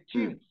accident, the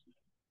teams,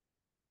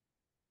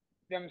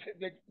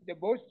 the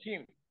both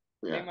team,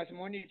 they must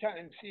monitor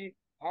and see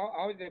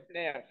how the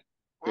players.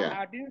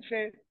 I didn't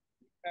say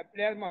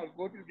players must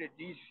go to the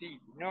DC.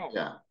 No.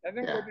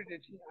 Doesn't go to the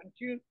DC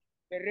until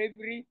the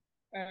referee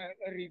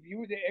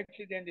review the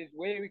accident is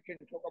where we can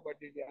talk about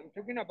this. I'm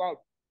talking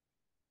about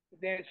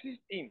the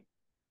system.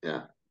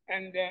 Yeah.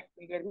 And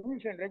the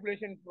rules and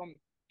regulations from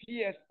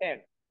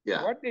PSL.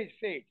 Yeah. What they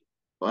said.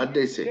 What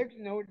they say. Take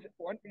note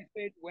what they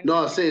said when.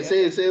 No, say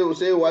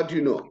what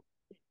you know.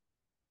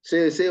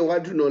 Say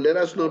what you know. Let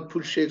us not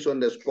put Shakes on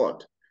the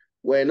spot.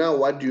 Where now?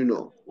 What do you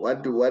know?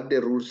 What the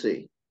rules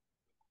say?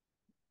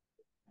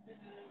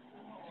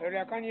 Sorry,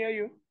 I can't hear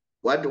you.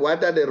 What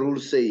are the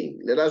rules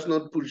saying? Let us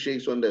not put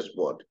Shakes on the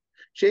spot.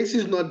 Shakes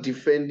is not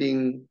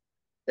defending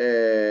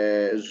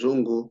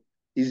Zungu.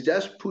 He's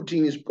just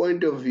putting his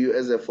point of view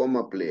as a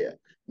former player.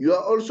 You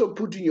are also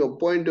putting your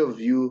point of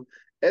view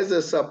as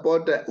a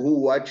supporter who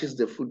watches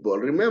the football.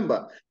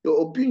 Remember,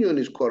 your opinion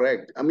is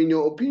correct. I mean,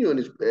 your opinion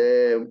is,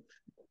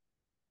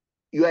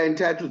 you are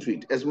entitled to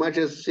it as much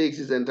as Shakes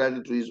is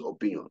entitled to his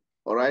opinion.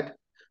 All right?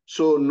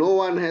 So no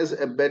one has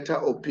a better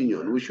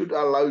opinion. We should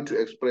allow you to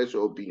express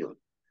your opinion.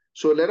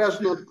 So let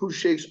us not put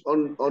Shakes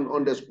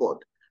on the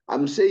spot.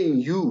 I'm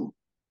saying you,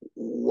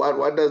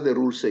 what does the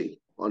rule say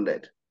on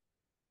that?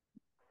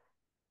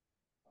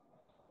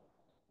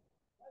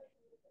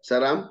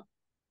 Saddam?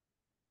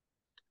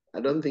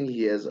 I don't think he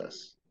hears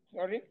us.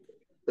 Sorry?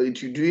 Do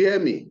you hear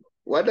me?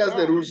 What does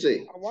the rule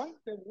say? I want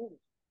the rule.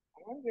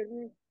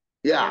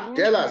 Yeah,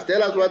 tell us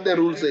what the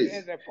rule says.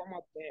 As a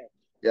former player.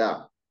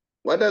 Yeah.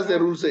 What does the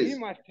rule say? He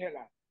must tell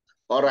us.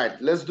 All right,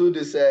 let's do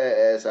this,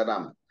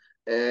 Saddam.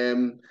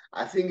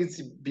 I think it's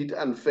a bit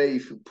unfair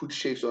if you put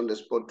Shakes on the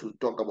spot to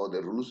talk about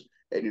the rules.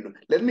 And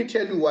let me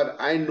tell you what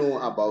I know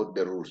about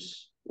the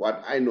rules.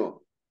 What I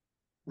know.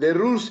 The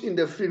rules in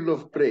the field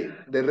of play,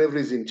 the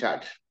referee is in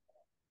charge.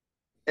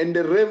 And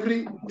the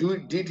referee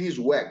did his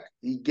work.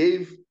 He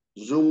gave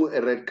Zungu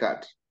a red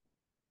card.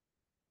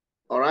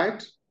 All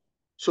right?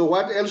 So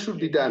what else should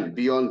be done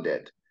beyond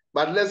that?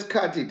 But let's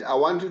cut it. I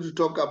want you to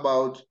talk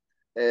about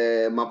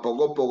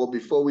Mapogo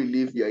before we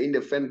leave. You're in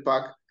the fan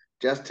park.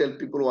 Just tell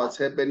people what's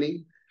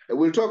happening. And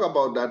we'll talk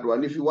about that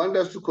one. If you want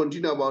us to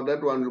continue about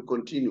that one, we'll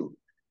continue,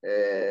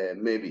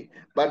 maybe.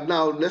 But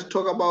now let's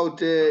talk about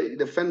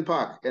the fan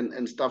park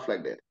and stuff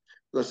like that.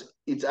 Because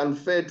it's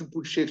unfair to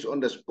put Shakes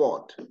on the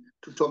spot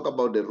to talk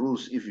about the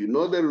rules. If you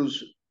know the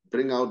rules,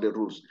 bring out the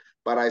rules.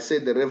 But I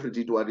said the referee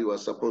did what he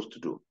was supposed to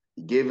do.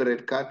 He gave a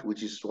red card,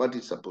 which is what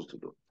he's supposed to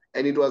do.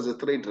 And it was a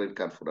straight red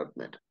card for that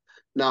matter.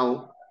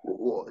 Now,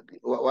 what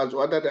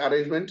are the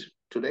arrangement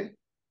today?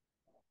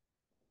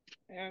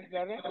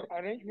 The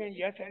arrangement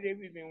yesterday,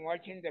 we've been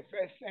watching the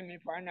first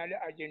semi-final,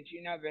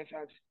 Argentina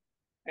versus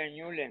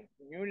Newlands.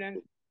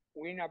 Newlands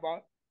win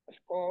about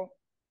score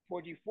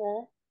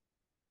 44,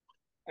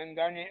 and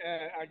then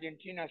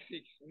Argentina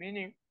 6,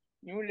 meaning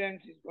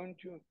Newlands is going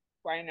to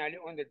finally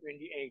on the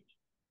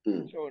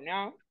 28th. So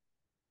now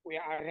we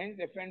arrange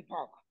the fan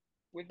park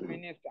with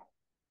Minister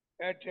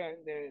at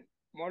the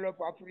Mall of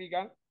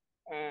Africa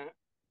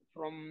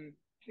from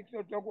 6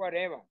 o'clock,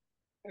 whatever.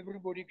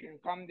 Everybody can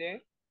come there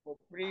for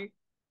free.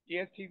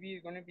 DSTV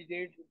is going to be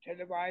there to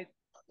televise.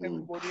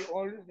 Everybody,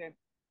 all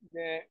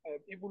the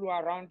people who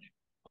are around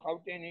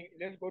Gauteng,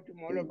 let's go to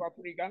Mall of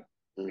Africa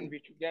and be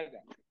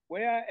together.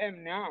 Where I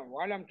am now,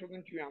 while I'm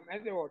talking to you, I'm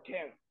at the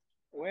hotel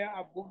where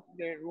I booked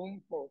the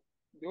room for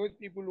those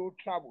people who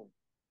travel.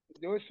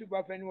 Those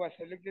super fans who are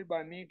selected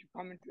by me to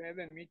come and to have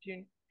a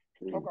meeting,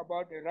 to talk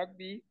about the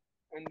rugby,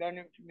 and then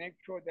to make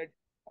sure that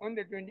on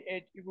the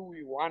 28th, if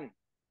we won,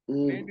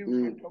 maybe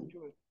we can talk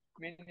to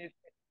Minister,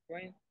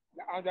 join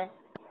the other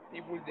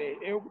people there.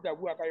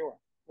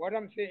 What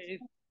I'm saying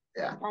is,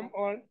 come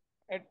all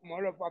at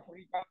Mall of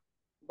Africa,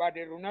 but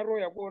the Runaro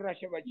Yago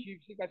Rashava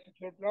Chiefs at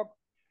 6 o'clock,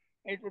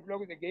 8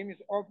 o'clock, the game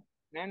is off,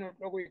 9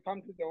 o'clock, we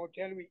come to the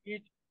hotel, we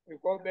eat, we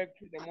go back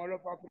to the Mall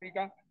of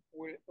Africa,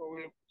 we'll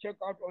check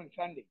out on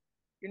Sunday.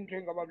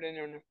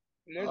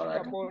 Let's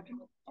support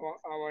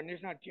our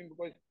national team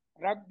because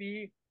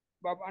rugby,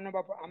 I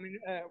mean,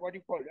 what do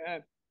you call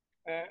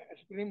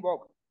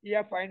Springbok,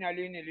 here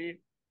finally in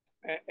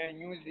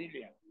New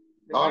Zealand.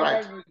 All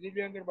right. New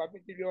Zealand is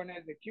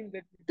the team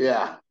that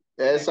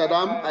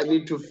Saddam, I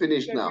need to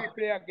finish now. We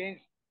play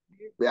against.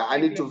 Yeah, I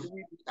need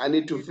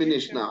to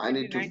finish now. I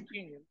need to.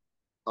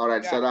 All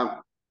right,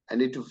 Saddam, I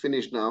need to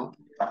finish now.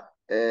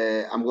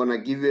 I'm gonna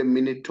give you a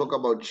minute. Talk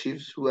about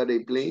Chiefs. Who are they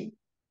playing?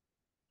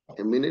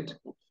 A minute.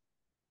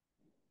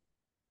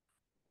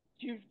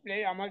 Chiefs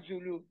play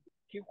AmaZulu.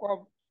 Kick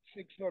off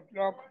 6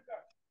 o'clock.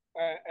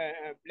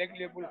 Black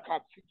Label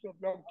Cup 6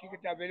 o'clock.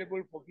 Ticket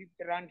available for 50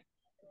 rand.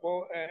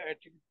 Go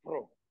Ticket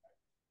Pro.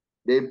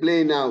 They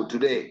play now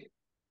today.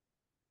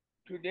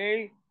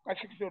 Today at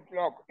 6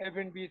 o'clock.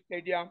 FNB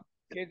Stadium.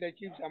 The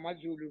Chiefs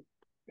AmaZulu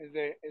is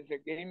a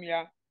game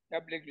here.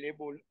 That Black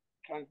Label.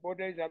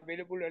 Transporter is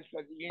available as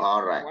for the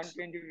all right.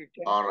 120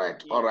 return. All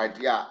right. All right.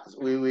 Yeah,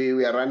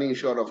 we are running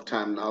short of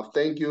time now.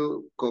 Thank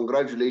you.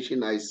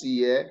 Congratulations. I see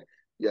here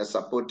you are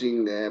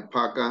supporting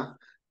Parker.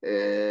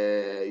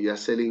 You are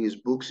selling his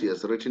books. He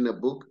has written a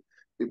book.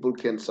 People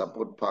can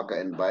support Parker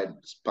and buy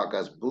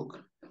Parker's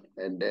book.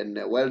 And then,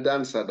 well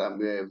done,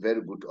 Saddam. You're a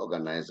very good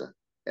organizer.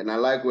 And I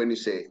like when you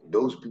say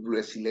those people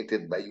are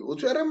selected by you.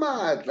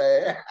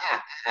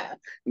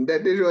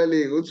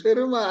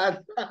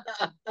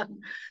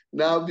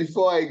 Now,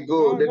 before I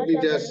go, let me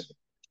just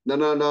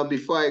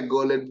before I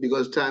go,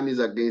 because time is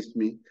against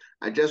me,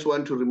 I just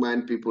want to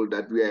remind people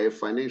that we are a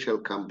financial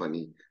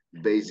company,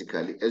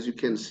 basically. As you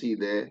can see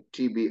there,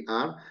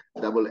 TBR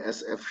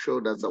SSF Show,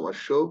 that's our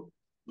show.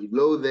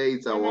 Below there,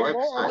 it's our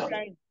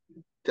website.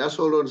 Just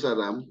hold on,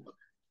 Saddam.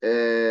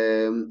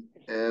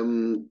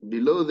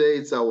 Below there,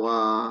 it's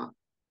our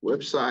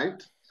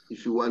website.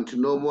 If you want to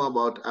know more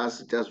about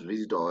us, just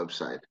visit our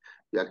website.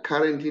 We are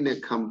currently in a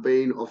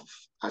campaign of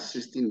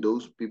assisting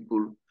those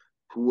people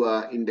who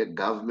are in the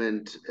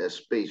government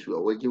space, who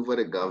are working for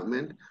the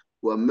government,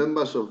 who are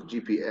members of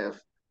GPF,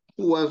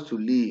 who wants to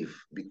leave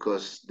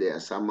because they are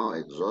somehow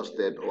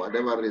exhausted or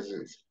whatever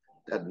reasons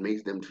that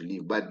makes them to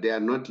leave, but they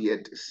are not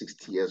yet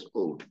 60 years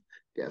old.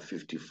 They are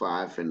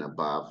 55 and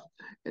above,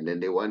 and then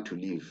they want to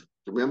leave.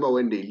 Remember,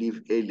 when they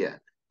leave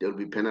earlier, they'll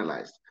be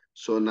penalized.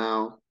 So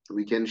now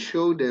we can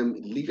show them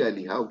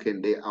legally how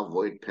can they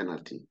avoid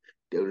penalty.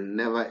 They will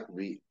never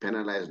be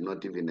penalized,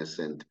 not even a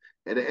cent.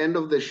 At the end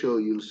of the show,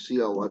 you'll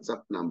see our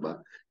WhatsApp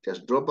number.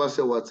 Just drop us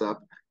a WhatsApp,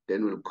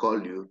 then we'll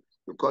call you.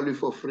 We'll call you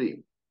for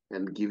free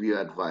and give you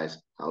advice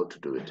how to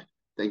do it.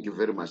 Thank you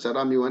very much.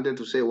 Saddam, you wanted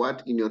to say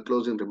what in your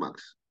closing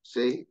remarks?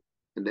 Say,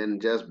 and then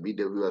just be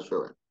the viewers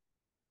forward.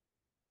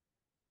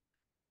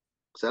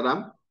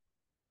 Saddam?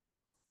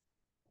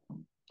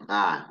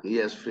 Ah,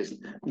 yes, please.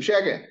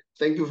 Msheke,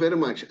 thank you very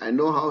much. I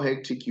know how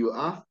hectic you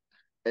are,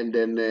 and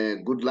then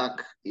good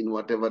luck in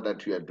whatever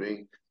that you are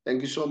doing.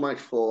 Thank you so much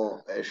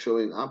for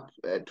showing up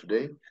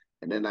today.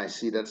 And then I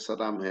see that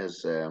Saddam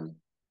has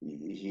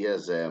he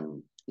has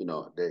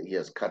he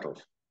has cut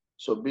off.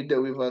 So bid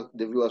the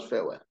viewers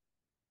farewell.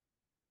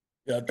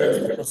 Yeah, thanks,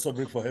 Brother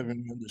Saubrey, for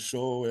having me on the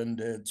show. And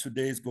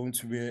today is going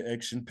to be an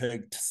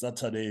action-packed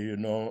Saturday, you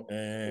know.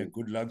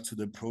 Good luck to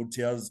the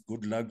Proteas.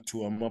 Good luck to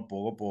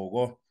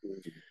Amabogo.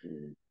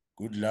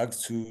 Good luck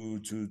to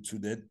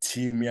the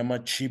team, Yama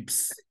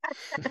Chips.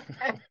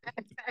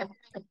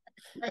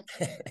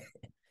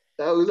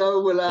 And good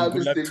luck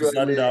to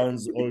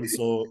Sundowns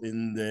also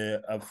in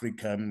the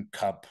African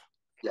Cup.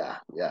 Yeah.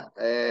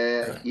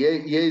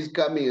 He's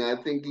coming. I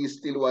think he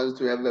still wants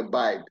to have a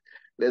bite.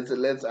 Let's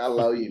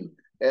allow him.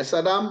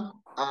 Saddam,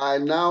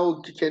 now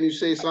can you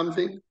say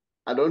something?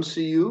 I don't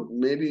see you.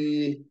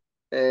 Maybe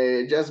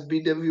just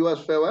bid the viewers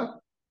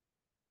farewell.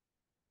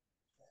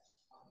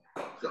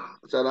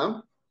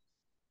 Saddam?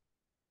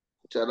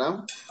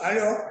 Hello?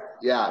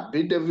 Yeah,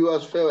 bid the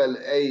viewers farewell.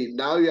 Hey,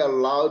 now you're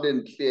loud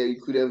and clear. You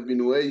could have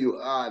been where you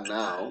are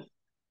now.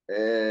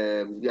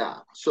 Yeah,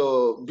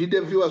 so bid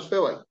the viewers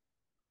farewell.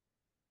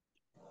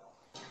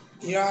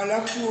 Yeah, I'd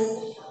like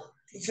to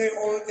say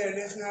all the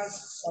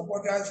listeners,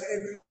 supporters,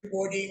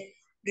 everybody,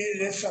 please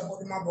let's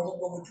support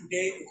Mamelodi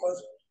today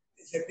because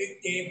it's a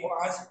big day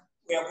for us.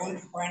 We are going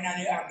to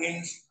finally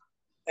against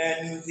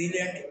New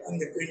Zealand on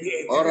the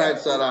 28th. All right,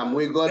 Saddam,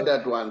 we got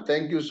that one.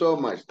 Thank you so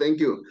much. Thank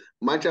you.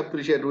 Much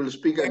appreciated. We'll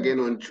speak again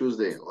on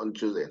Tuesday.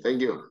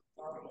 Thank you.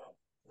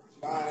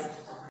 Bye.